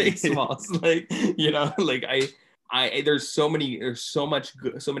best in baseball. There's so many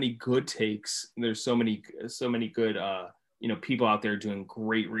good takes. There's so many good people out there doing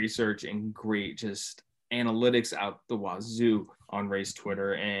great research and great just analytics out the wazoo on Rays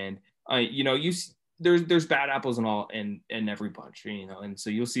Twitter. And there's bad apples and all in every bunch, and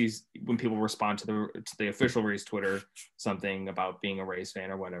so you'll see when people respond to the official Rays Twitter something about being a Rays fan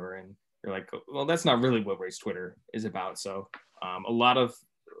or whatever, and you're like, well, that's not really what Rays Twitter is about. So a lot of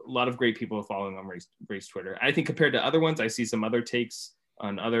great people following on Rays Twitter. I think compared to other ones, I see some other takes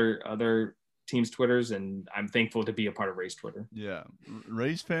on other teams' Twitters, and I'm thankful to be a part of Rays Twitter. Yeah,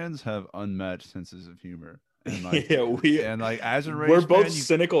 Rays fans have unmatched senses of humor. And as a Rays we're both fan,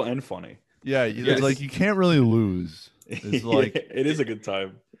 cynical and funny. Yeah, it's like you can't really lose. It's like it is a good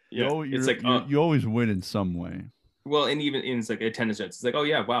time. You always win in some way. Well, and even it's like attendance jets. It's like, oh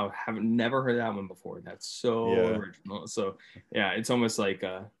yeah, wow, haven't never heard that one before. That's so original. So yeah, it's almost like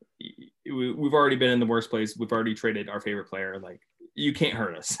we've already been in the worst place. We've already traded our favorite player. Like, you can't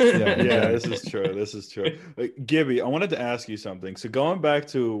hurt us. This is true. Gibby, I wanted to ask you something. So going back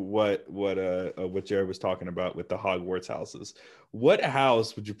to what Jared was talking about with the Hogwarts houses, what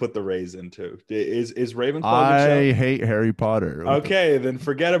house would you put the Rays into? Is Ravenclaw? I hate Harry Potter. Okay, then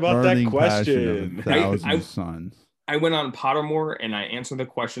forget about that question. Sons. I went on Pottermore and I answered the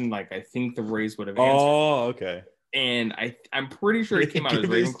question like I think the Rays would have answered. Oh, okay. And I'm pretty sure it came out as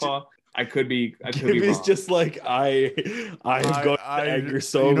Ravenclaw. I could be It's wrong. just like I'm going to anger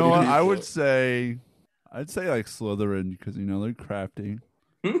so you know what? people. I'd say like Slytherin because they're crafty.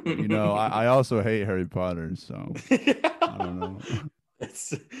 I also hate Harry Potter, so I don't know.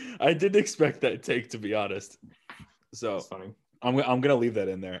 I didn't expect that take, to be honest. So that's funny. I'm gonna leave that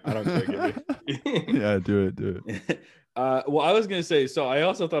in there. I don't care. Gibby. Yeah, do it. Well, I was gonna say. So I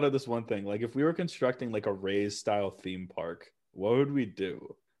also thought of this one thing. Like, if we were constructing like a Rays style theme park, what would we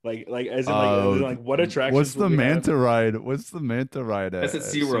do? Like as in what attractions? What's the manta ride? What's the manta ride at? That's at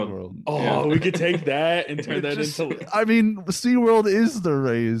SeaWorld. Oh, yeah. We could take that and turn that into. I mean, SeaWorld is the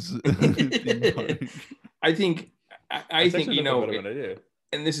Rays. I think and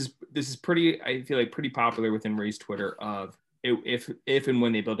this is pretty. I feel like pretty popular within Rays Twitter. Of if and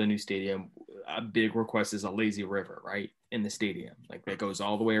when they build a new stadium, a big request is a lazy river, right, in the stadium, like that goes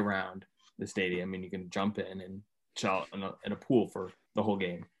all the way around the stadium, and you can jump in and chill in a pool for the whole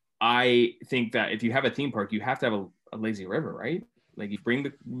game. I think that if you have a theme park, you have to have a lazy river, right? Like, you bring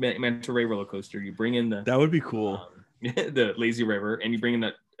the Manta Ray roller coaster, you bring in that would be cool, the lazy river, and you bring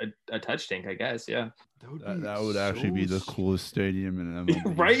in a touch tank, I guess. Yeah, that would actually be the coolest stadium in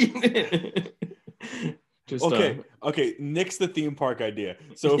MLB. Right? Okay. Nix the theme park idea.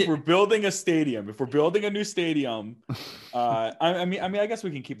 So if we're building a new stadium, I mean, I guess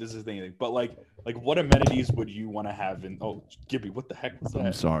we can keep this as a thing. But like what amenities would you want to have in? Oh, Gibby, what the heck was that?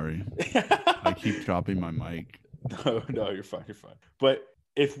 I'm sorry. I keep dropping my mic. No, you're fine. But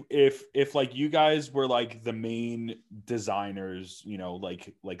if like you guys were like the main designers,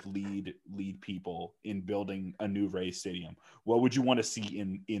 like lead people in building a new Rays stadium, what would you want to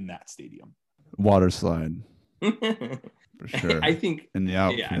see in that stadium? Water slide. For sure. I think in the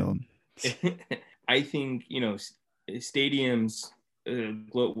outfield. Yeah. I think, stadiums,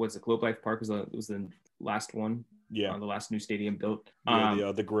 what's it? Globe Life Park was the last one. Yeah. The last new stadium built.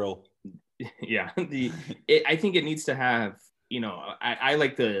 The grill. Yeah. I think it needs to have, I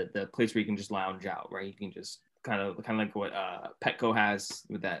like the place where you can just lounge out, right? You can just kind of like what Petco has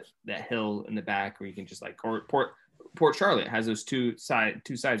with that hill in the back, where you can just like, or Port Charlotte has those two sides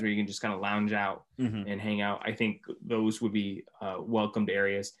where you can just kind of lounge out and hang out. I think those would be welcomed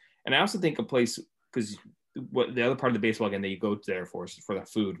areas. And I also think a place because what the other part of the baseball game that you go there for is for the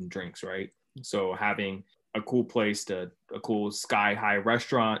food and drinks, right? So having a cool a cool sky high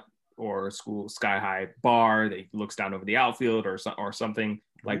restaurant or a cool sky high bar that looks down over the outfield or something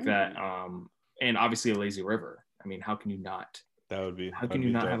like that. And obviously a lazy river. I mean, how can you not? How can you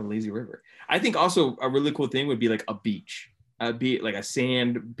not have a lazy river? I think also a really cool thing would be like a beach, like a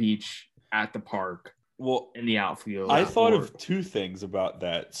sand beach at the park. Well, in the outfield. I thought of two things about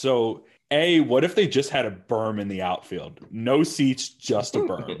that. So, what if they just had a berm in the outfield? No seats, just a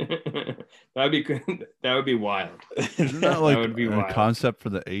berm. That'd be good. That would be wild. Isn't that like would be a concept for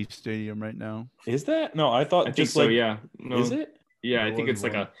the A stadium right now? Is that? No, I thought think so. Yeah. No. Is it? Yeah, I think it's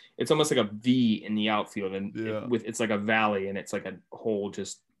like it's almost like a V in the outfield, and it's like a valley, and it's like a whole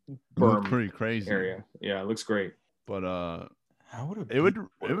just berm pretty crazy area. Yeah, it looks great. But how would it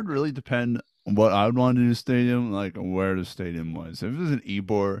would really depend on what I'd want to do stadium, like where the stadium was. If it was an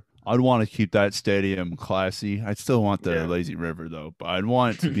Ybor, I'd want to keep that stadium classy. I'd still want the lazy river though, but I'd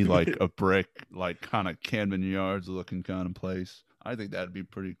want it to be like a brick, like kind of Camden Yards looking kind of place. I think that'd be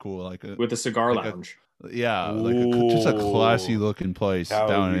pretty cool, with a cigar lounge. Just a classy looking place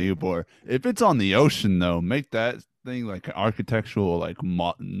down in Ybor. If it's on the ocean though, make that thing like an architectural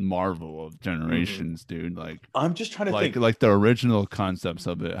marvel of generations, dude. Like I'm just trying to think like the original concepts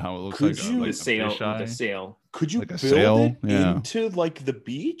of it, how it looks like the sail. Could you like build it into like the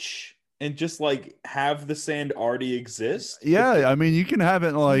beach and just like have the sand already exist? Yeah, I mean you can have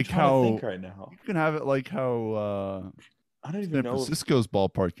it like how right now. You can have it like how I don't even know. San Francisco's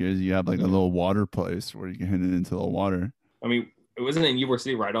ballpark is. You have like a little water place where you can hit it into the water. I mean, it wasn't in Ybor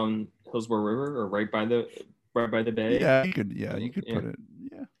City right on Hillsborough River or right by the bay. Yeah, you could put it.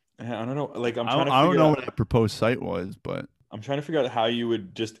 Yeah, I don't know. Like I don't know what that proposed site was, but I'm trying to figure out how you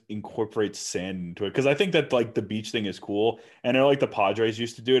would just incorporate sand into it, because I think that like the beach thing is cool, and I know like the Padres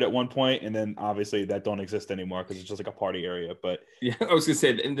used to do it at one point, and then obviously that don't exist anymore because it's just like a party area. But yeah, I was gonna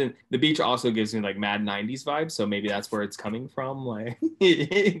say, and then the beach also gives me like mad '90s vibes, so maybe that's where it's coming from. Like,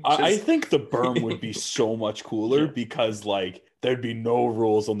 I think the berm would be so much cooler because like there'd be no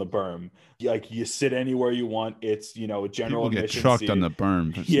rules on the berm. Like you sit anywhere you want. It's general people get admission trucked on the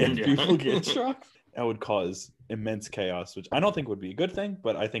berm. People get trucked. That would cause immense chaos, which I don't think would be a good thing,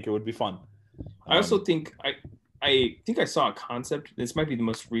 but I think it would be fun. I also think I think I saw a concept. This might be the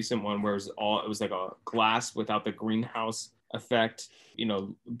most recent one where it was like a glass without the greenhouse effect.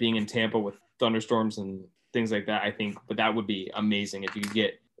 Being in Tampa with thunderstorms and things like that. I think, but that would be amazing if you could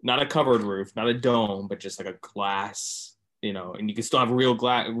get not a covered roof, not a dome, but just like a glass. And you could still have real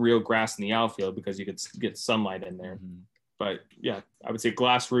grass in the outfield because you could get sunlight in there. Mm-hmm. But yeah, I would say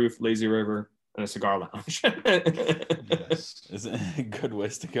glass roof, lazy river, and a cigar lounge. Yes. Is it a good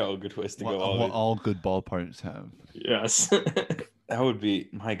ways to go? All good ballparks have. Yes. That would be,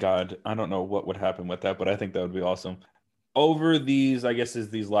 my God. I don't know what would happen with that, but I think that would be awesome. Over these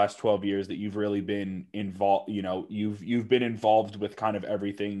last 12 years that you've really been involved, you've been involved with kind of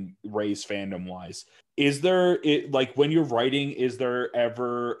everything Rays fandom wise. Is there like when you're writing, is there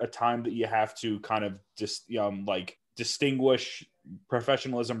ever a time that you have to kind of just distinguish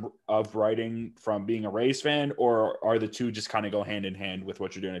professionalism of writing from being a Rays fan, or are the two just kind of go hand in hand with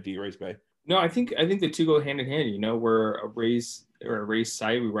what you're doing at D-Rays Bay? No, I think the two go hand in hand. We're a Rays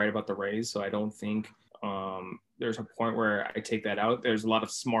site. We write about the Rays, so I don't think there's a point where I take that out. There's a lot of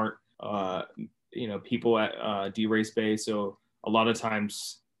smart people at D-Rays Bay, so a lot of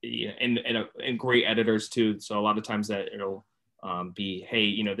times and great editors too. So a lot of times that it'll be,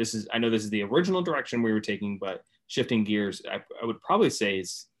 hey, I know this is the original direction we were taking, but shifting gears, I would probably say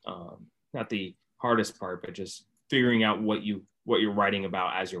is not the hardest part, but just figuring out what you're writing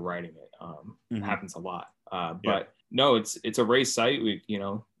about as you're writing it. It happens a lot. But no, it's a Rays site.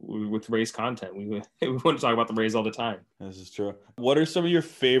 With Rays content, we want to talk about the Rays all the time. This is true. What are some of your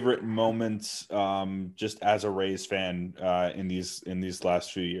favorite moments, just as a Rays fan, in these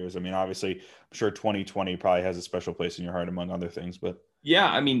last few years? I mean, obviously, I'm sure 2020 probably has a special place in your heart, among other things. But yeah,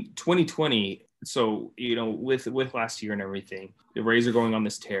 I mean, 2020. So with last year and everything, the Rays are going on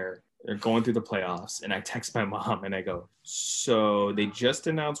this tear. They're going through the playoffs, and I text my mom and I go, so they just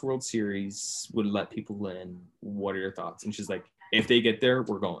announced World Series would let people in. What are your thoughts? And she's like, if they get there,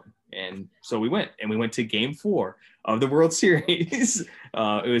 we're going. And so we went to Game 4 of the World Series.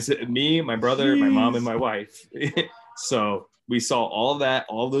 It was me, my brother, my mom, and my wife. So we saw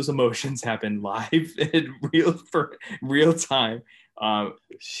all those emotions happen live in real time.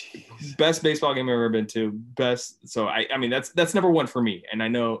 Best baseball game I've ever been to. Best. So I mean that's number one for me. And I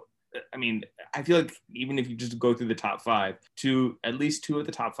know. I mean, I feel like even if you just go through the top five, at least two of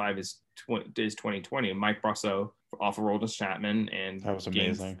the top five is 2020. Mike Brasso off of Roldis Chapman, and that was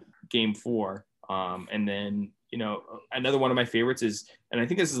amazing. Game 4. And then, another one of my favorites is, and I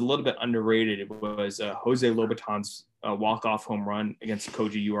think this is a little bit underrated, it was Jose Lobaton's walk-off home run against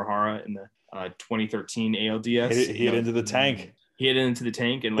Koji Uehara in the 2013 ALDS. He hit into the tank. He hit into the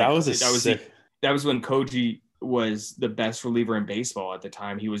tank, and that was when Koji was the best reliever in baseball at the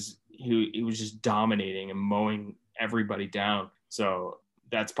time. He was just dominating and mowing everybody down. So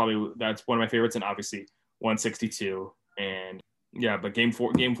that's one of my favorites, and obviously 162. And yeah, but game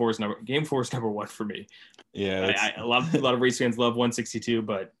four is number one for me. Yeah, a lot of Rays fans love 162,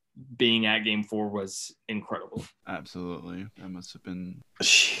 but being at game 4 was incredible. Absolutely, that must have been a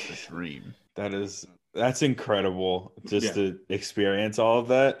dream. That's incredible, just to experience all of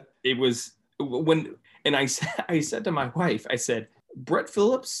that. It was and I said to my wife, I said, Brett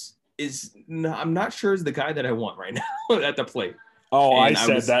Phillips I'm not sure is the guy that I want right now at the plate. Oh, and I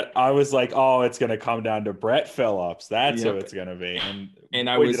said that. I was like, oh, it's going to come down to Brett Phillips. That's who it's going to be. And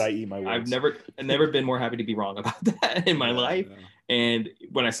did I eat my words? I've never been more happy to be wrong about that in my life. Yeah. And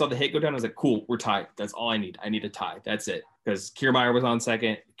when I saw the hit go down, I was like, cool, we're tied. That's all I need. I need a tie. That's it. Because Kiermaier was on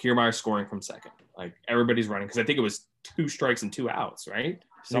second. Kiermaier scoring from second. Like, everybody's running. Because I think it was 2 strikes and 2 outs, right?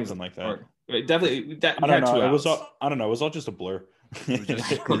 Something like that. Definitely. I don't know. It was all just a blur. It was just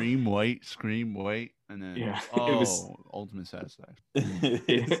scream, wait, and then it was ultimate satisfaction.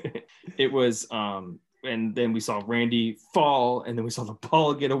 It was and then we saw Randy fall, and then we saw the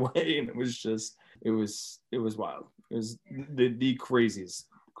ball get away, and it was wild. It was the craziest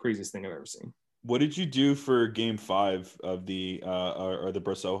thing I've ever seen. What did you do for game 5 of the or the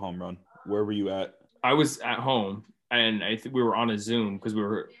Brosseau home run? Where were you at? I was at home, and I think we were on a Zoom because we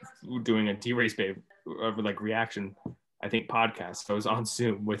were doing a D-Race Babe reaction, I think, podcast. So I was on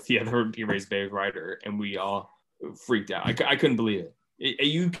Zoom with the other D-Race Babe writer, and we all freaked out. I couldn't believe it.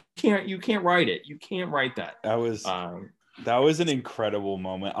 You can't write it. You can't write that. That was an incredible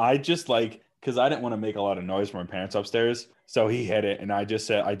moment. I just because I didn't want to make a lot of noise from my parents upstairs. So he hit it, and I just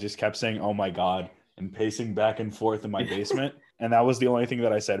kept saying, "Oh my God," and pacing back and forth in my basement. And that was the only thing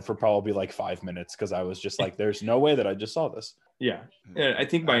that I said for probably 5 minutes, because I was just like, there's no way that I just saw this. Yeah. I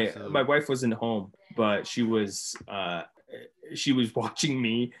think my wife wasn't home, but she was watching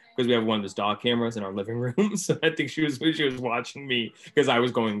me because we have one of those dog cameras in our living room. So I think she was watching me because I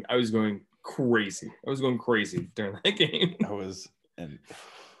was going crazy. I was going crazy during that game.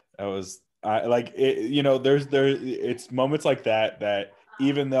 It's moments like that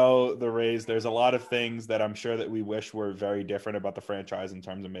even though the Rays, there's a lot of things that I'm sure that we wish were very different about the franchise in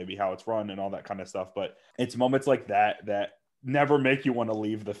terms of maybe how it's run and all that kind of stuff. But it's moments like that never make you want to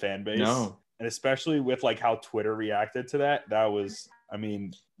leave the fan base. No. And especially with how Twitter reacted to that, that was an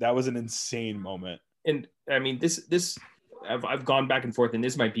insane moment. And I mean, this I've gone back and forth, and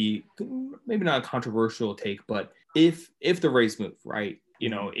this might be maybe not a controversial take, but if the Rays move, right,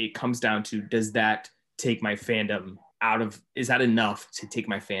 it comes down to, does that take my fandom is that enough to take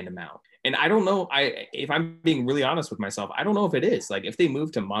my fandom out? And I don't know. If I'm being really honest with myself, I don't know if it is. If they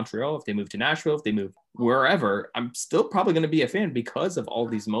move to Montreal, if they move to Nashville, if they move wherever, I'm still probably going to be a fan because of all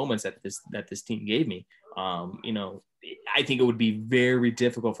these moments that this team gave me. I think it would be very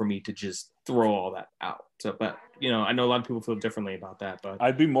difficult for me to just throw all that out. So, but I know a lot of people feel differently about that, but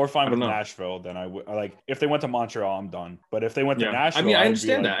I'd be more fine with Nashville than I would. If they went to Montreal, I'm done. But if they went to Nashville, I mean, I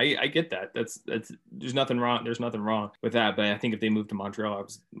understand that. I get that. That's there's nothing wrong. There's nothing wrong with that. But I think if they moved to Montreal, I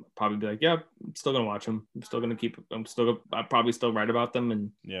was probably be like, yeah, I'm still gonna watch them. I'll probably still write about them.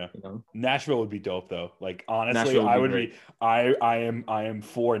 And Nashville would be dope though. Honestly, I would be. I am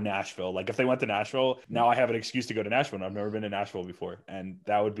for Nashville. If they went to Nashville, now I have an excuse to go to Nashville. And I've never been to Nashville before, and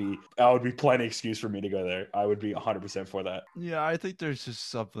that would be plenty excuse for me to go there. I would be 100% for that. Yeah, I think there's just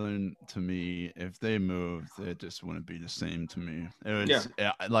something to me. If they moved, it just wouldn't be the same to me. It was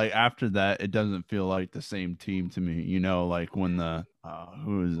after that, it doesn't feel like the same team to me. When the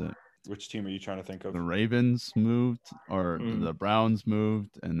who is it? Which team are you trying to think of? The Ravens moved, or the Browns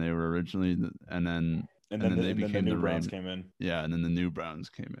moved, and they were originally, and then they became the Browns came in. Yeah, and then the new Browns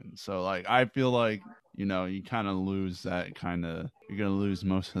came in. So I feel like you kind of lose that you're gonna lose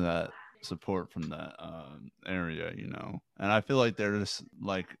most of that support from that area, and I feel like they're just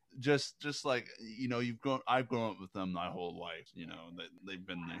I've grown up with them my whole life, that they've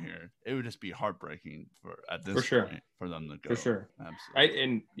been here. It would just be heartbreaking at this point for them to go. For sure.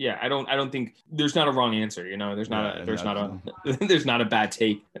 Absolutely. I don't think there's not a wrong answer, there's not a bad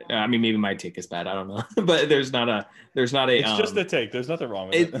take. I mean, maybe my take is bad, I don't know. But there's not a it's just a take. There's nothing wrong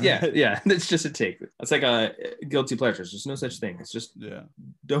with it. Yeah, it's just a take. It's like a guilty pleasures. There's no such thing. It's just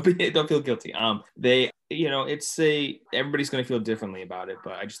don't feel guilty. everybody's going to feel differently about it,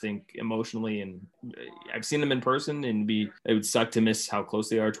 but I just think emotionally, and I've seen them in person, and it would suck to miss how close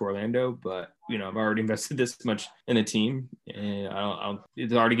they are to Orlando, but I've already invested this much in a team, and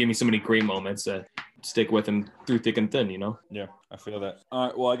it's already gave me so many great moments that stick with them through thick and thin, Yeah, I feel that. All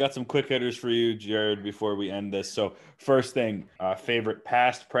right, well, I got some quick hitters for you, Jared, before we end this. So first thing, favorite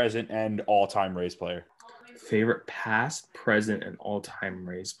past, present, and all-time Rays player. Favorite past, present, and all-time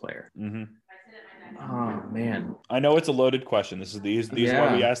Rays player. Mm-hmm. Oh man, I know it's a loaded question. This is these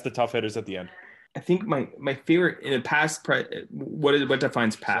why we ask the tough hitters at the end. I think my favorite in the past. What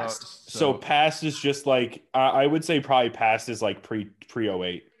defines past? So past is just like I would say probably past is like pre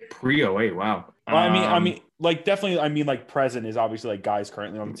 08. Pre-08, wow. Well, I mean, like definitely. I mean, like present is obviously like guys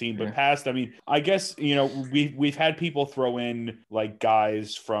currently on the team, but past. I mean, I guess we've had people throw in like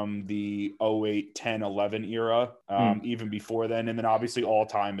guys from the 08, 10, 11 era, even before then, and then obviously all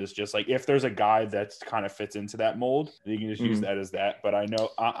time is just like if there's a guy that kind of fits into that mold, you can just use that as that. But I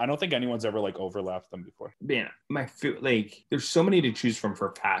don't think anyone's ever like overlapped them before. Man, there's so many to choose from for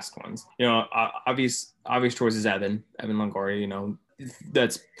past ones. Obvious choice is Evan Longoria.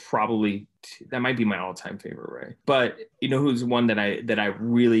 That might be my all-time favorite Ray. But who's one that I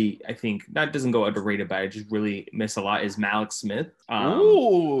really, I think that doesn't go underrated, but I just really miss a lot is Mallex Smith.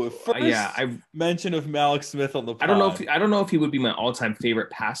 I've mention of Mallex Smith on the pod. I don't know if he would be my all-time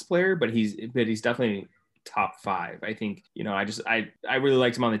favorite past player, but he's definitely top 5. I think, I really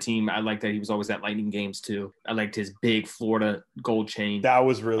liked him on the team. I liked that he was always at Lightning games too. I liked his big Florida gold chain. That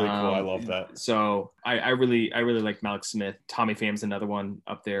was really cool. I love that. So I really liked Mallex Smith. Tommy Pham's another one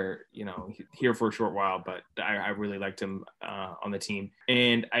up there, here for a short while, but I really liked him on the team.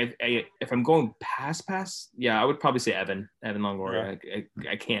 And if I'm going past, I would probably say Evan Longoria.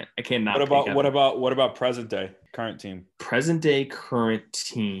 Yeah. I can't not. What about present day current team? Present day current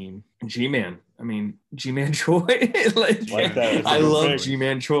team. G-Man. I mean, G-Man Choi. like that. I love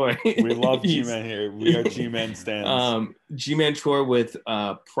G-Man Choi. We love G-Man here. We are G-Man stands. G-Man Choi with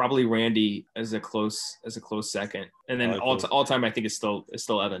probably Randy as a close second, and then all time I think is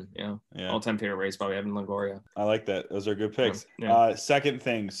still Evan. All time favorite Rays probably Evan Longoria. I like that. Those are good picks. Yeah. Second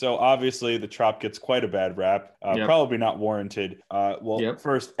thing. So obviously the Trop gets quite a bad rap. Probably not warranted.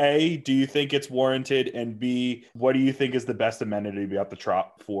 First, A, do you think it's warranted? And B, what do you think is the best amenity about the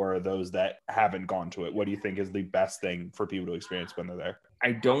Trop for those that haven't gone to it? What do you think is the best thing for people to experience when they're there?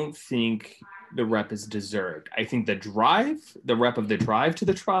 I don't think the rep is deserved. I think the rep of the drive to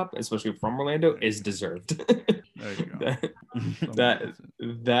the Trop, especially from Orlando, is deserved. There you go.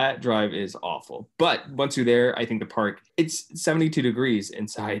 that drive is awful. But once you're there, I think the park, it's 72 degrees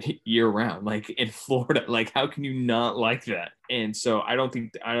inside year round, like in Florida. Like, how can you not like that? And so I don't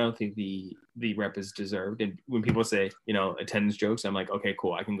think the rep is deserved. And when people say, attendance jokes, I'm like, okay,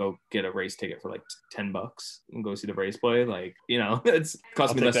 cool. I can go get a race ticket for like $10 and go see the Rays play. Like, it's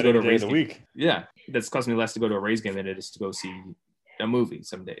cost me less to go to a Rays game. Week. Yeah. That's cost me less to go to a Rays game than it is to go see a movie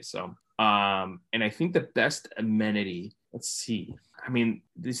some days. So, and I think the best amenity, let's see. I mean,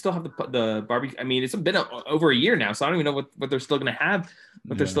 they still have the barbecue. I mean, it's been over a year now, so I don't even know what they're still going to have.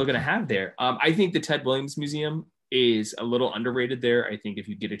 They're still going to have there. I think the Ted Williams Museum is a little underrated there. I think if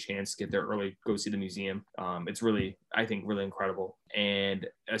you get a chance, get there early, go see the museum. It's really, I think, really incredible. And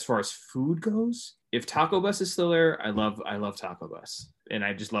as far as food goes, if Taco Bus is still there, I love Taco Bus. And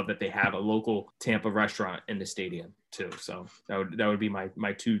I just love that they have a local Tampa restaurant in the stadium too. So that would be my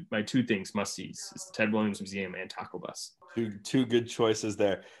two things must-sees. It's the Ted Williams Museum and Taco Bus. Two good choices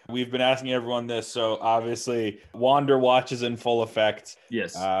there. We've been asking everyone this, so obviously Wander Watch is in full effect.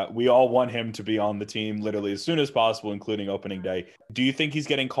 Yes. We all want him to be on the team literally as soon as possible, including opening day. Do you think he's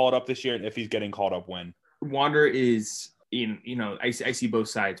getting called up this year? And if he's getting called up, when? Wander is I see both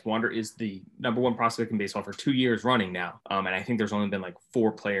sides. Wander is the number one prospect in baseball for 2 years running now. And I think there's only been like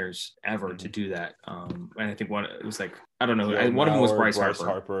 4 players ever to do that. And I think it was like, I don't know. One of them was Bryce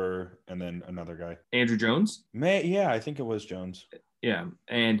Harper, and then another guy. Andrew Jones? I think it was Jones. Yeah.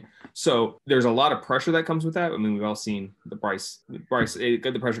 And so there's a lot of pressure that comes with that. I mean, we've all seen the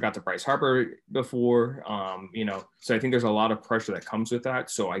pressure got to Bryce Harper before, so I think there's a lot of pressure that comes with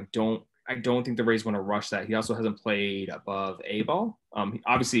that. So I don't think the Rays want to rush that. He also hasn't played above A ball.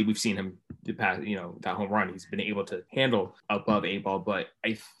 Obviously we've seen him pass, that home run. He's been able to handle above A ball, but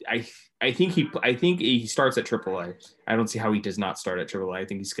I think he starts at AAA. I don't see how he does not start at AAA. I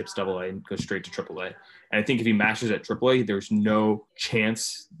think he skips AA and goes straight to AAA. And I think if he matches at AAA, there's no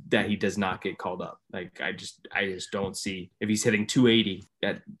chance that he does not get called up. Like I just don't see if he's hitting 280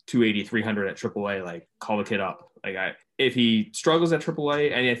 at 280, 300 at AAA, like call the kid up. Like if he struggles at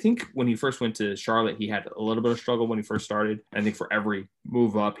AAA, and I think when he first went to Charlotte, he had a little bit of struggle when he first started. I think for every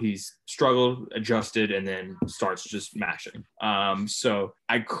move up, he's struggled, adjusted, and then starts just mashing. So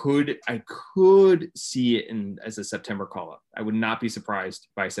I could see it as a September call up. I would not be surprised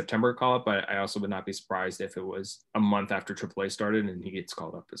by a September call up, but I also would not be surprised if it was a month after AAA started and he gets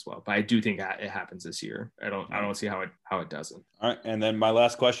called up as well. But I do think it happens this year. I don't see how it doesn't. All right, and then my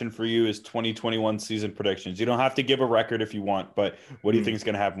last question for you is 2021 season predictions. You don't have to give a record if you want, but what do you think is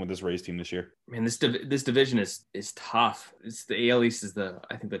going to happen with this Rays team this year? Man, this division is tough. It's the AL East is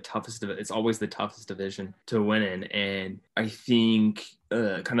I think the toughest. It's always the toughest division to win in, and I think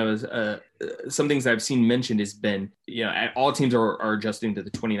some things I've seen mentioned has been, all teams are adjusting to the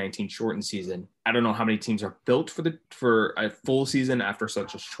 2019 shortened season. I don't know how many teams are built for a full season after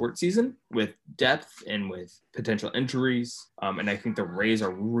such a short season with depth and with potential injuries. And I think the Rays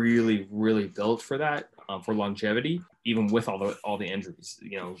are really, really built for that, for longevity, even with all the injuries.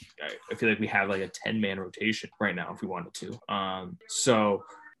 I feel like we have like a 10-man rotation right now if we wanted to. So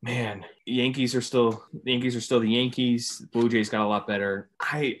man, the Yankees are still the Yankees. Blue Jays got a lot better.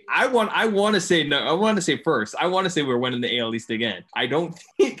 I want to say no. I want to say first. I want to say we're winning the AL East again. I don't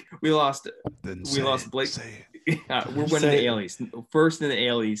think we lost. Lost Blake. Yeah, we're winning the AL East. First in the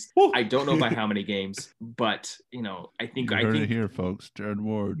AL East. I don't know by how many games, but I think you heard it here, folks. Jared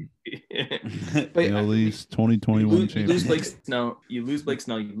Ward. But AL East 2021 champion. You lose Blake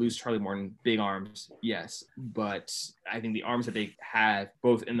Snell. You lose Charlie Morton. Big arms, yes, but I think the arms that they have,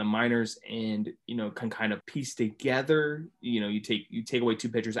 both in the minors and can kind of piece together. You take away 2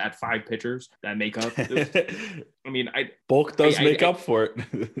 pitchers, add 5 pitchers that make up. I mean, bulk does make up for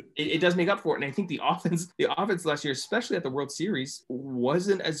it. It does make up for it, and I think the offense last year, especially at the World Series,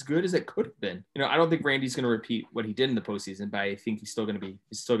 wasn't as good as it could have been. I don't think Randy's going to repeat what he did in the postseason, but I think he's still going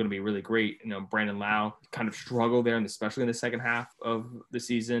to be really great. Brandon Lau kind of struggled there, and especially in the second half of the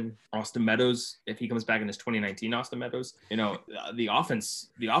season. Austin Meadows, if he comes back in his 2019 Austin Meadows, the offense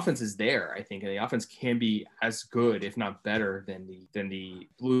is there. I think, and the offense can be as good, if not better, than the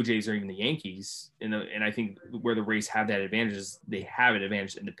Blue Jays or even the Yankees. And I think where the Rays have that advantage is they have an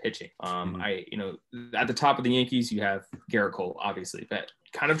advantage in the pitching. At the top of the Yankees, you have Garrett Cole, obviously, but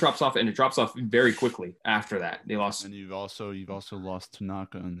kind of drops off, and it drops off very quickly after that. They lost, and you've also lost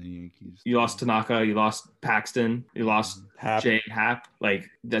Tanaka in the Yankees. You lost Tanaka, you lost Paxton, you lost Jay Happ. Like,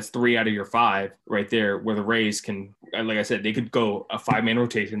 that's 3 out of your 5 right there. Where the Rays can, like I said, they could go a 5-man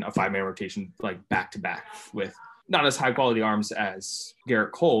rotation, like back to back with not as high quality arms as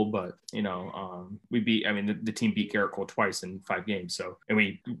Garrett Cole, but the team beat Garrett Cole twice in 5 games. So, and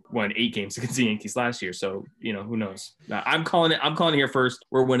we won 8 games against the Yankees last year. So, who knows? I'm calling it here first.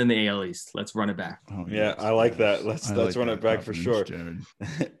 We're winning the AL East. Let's run it back. Oh, yeah, I like that. Let's run it back for sure. Jared.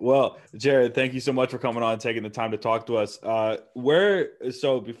 Well, Jared, thank you so much for coming on and taking the time to talk to us.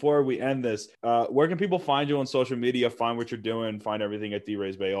 Before we end this, where can people find you on social media, find what you're doing, find everything at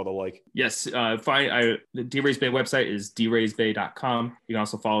D-Rays Bay, all the like? Yes. The D-Rays Bay website is draysbay.com. You can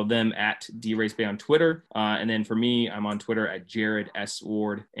also follow them at D-Rays Bay on Twitter. And then for me, I'm on Twitter at Jared S.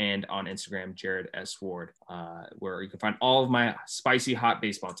 Ward and on Instagram, Jared S. Ward, where you can find all of my spicy hot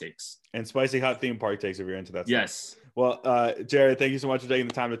baseball takes. And spicy hot theme park takes if you're into that stuff. Yes. Well, Jared, thank you so much for taking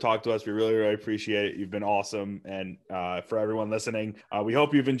the time to talk to us. We really, really appreciate it. You've been awesome. And for everyone listening, we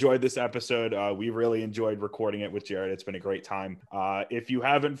hope you've enjoyed this episode. We really enjoyed recording it with Jared. It's been a great time. If you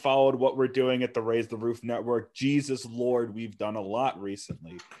haven't followed what we're doing at the Raise the Roof Network, Jesus Lord, we've done a lot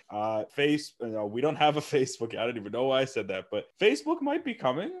recently. We don't have a Facebook. I don't even know why I said that, but Facebook might be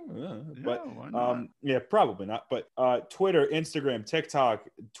coming. Probably not. But Twitter, Instagram, TikTok,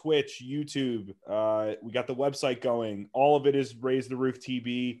 Twitch, YouTube, we got the website going. All of it is Raise the Roof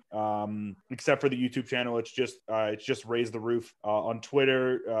TB, except for the YouTube channel. It's just Raise the Roof. On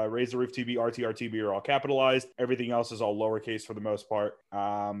Twitter, Raise the Roof TB, RTRTB are all capitalized. Everything else is all lowercase for the most part.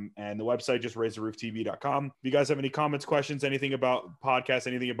 And the website, just raisetherooftb.com. If you guys have any comments, questions, anything about podcasts,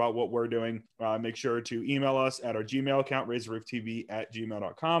 anything about what we're doing, make sure to email us at our Gmail account,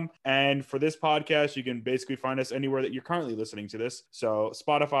 raisetherooftb@gmail.com. And for this podcast, you can basically find us anywhere that you're currently listening to this. So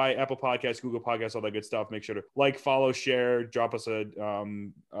Spotify, Apple Podcasts, Google Podcasts, all that good stuff. Make sure to follow, share, drop us a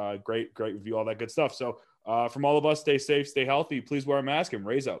great review, all that good stuff. So from all of us, stay safe, stay healthy. Please wear a mask and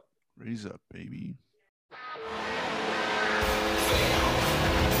raise up. Raise up, baby.